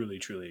 Truly,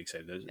 truly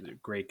excited. They're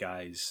great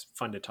guys,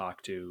 fun to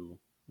talk to,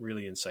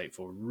 really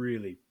insightful,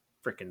 really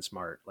freaking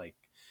smart. Like,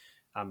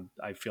 I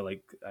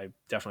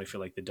definitely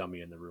feel like the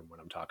dummy in the room when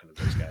I'm talking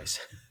to those guys.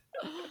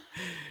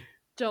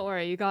 Don't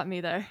worry, you got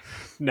me there.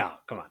 No,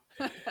 come on.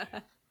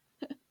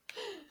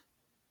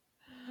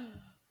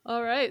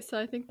 All right, so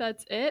I think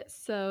that's it.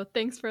 So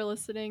thanks for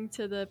listening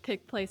to the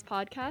Pick Place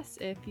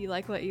podcast. If you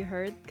like what you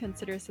heard,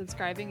 consider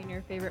subscribing in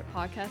your favorite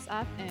podcast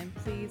app, and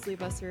please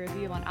leave us a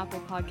review on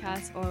Apple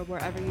Podcasts or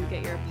wherever you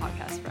get your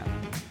podcasts from.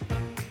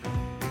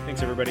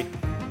 Thanks, everybody.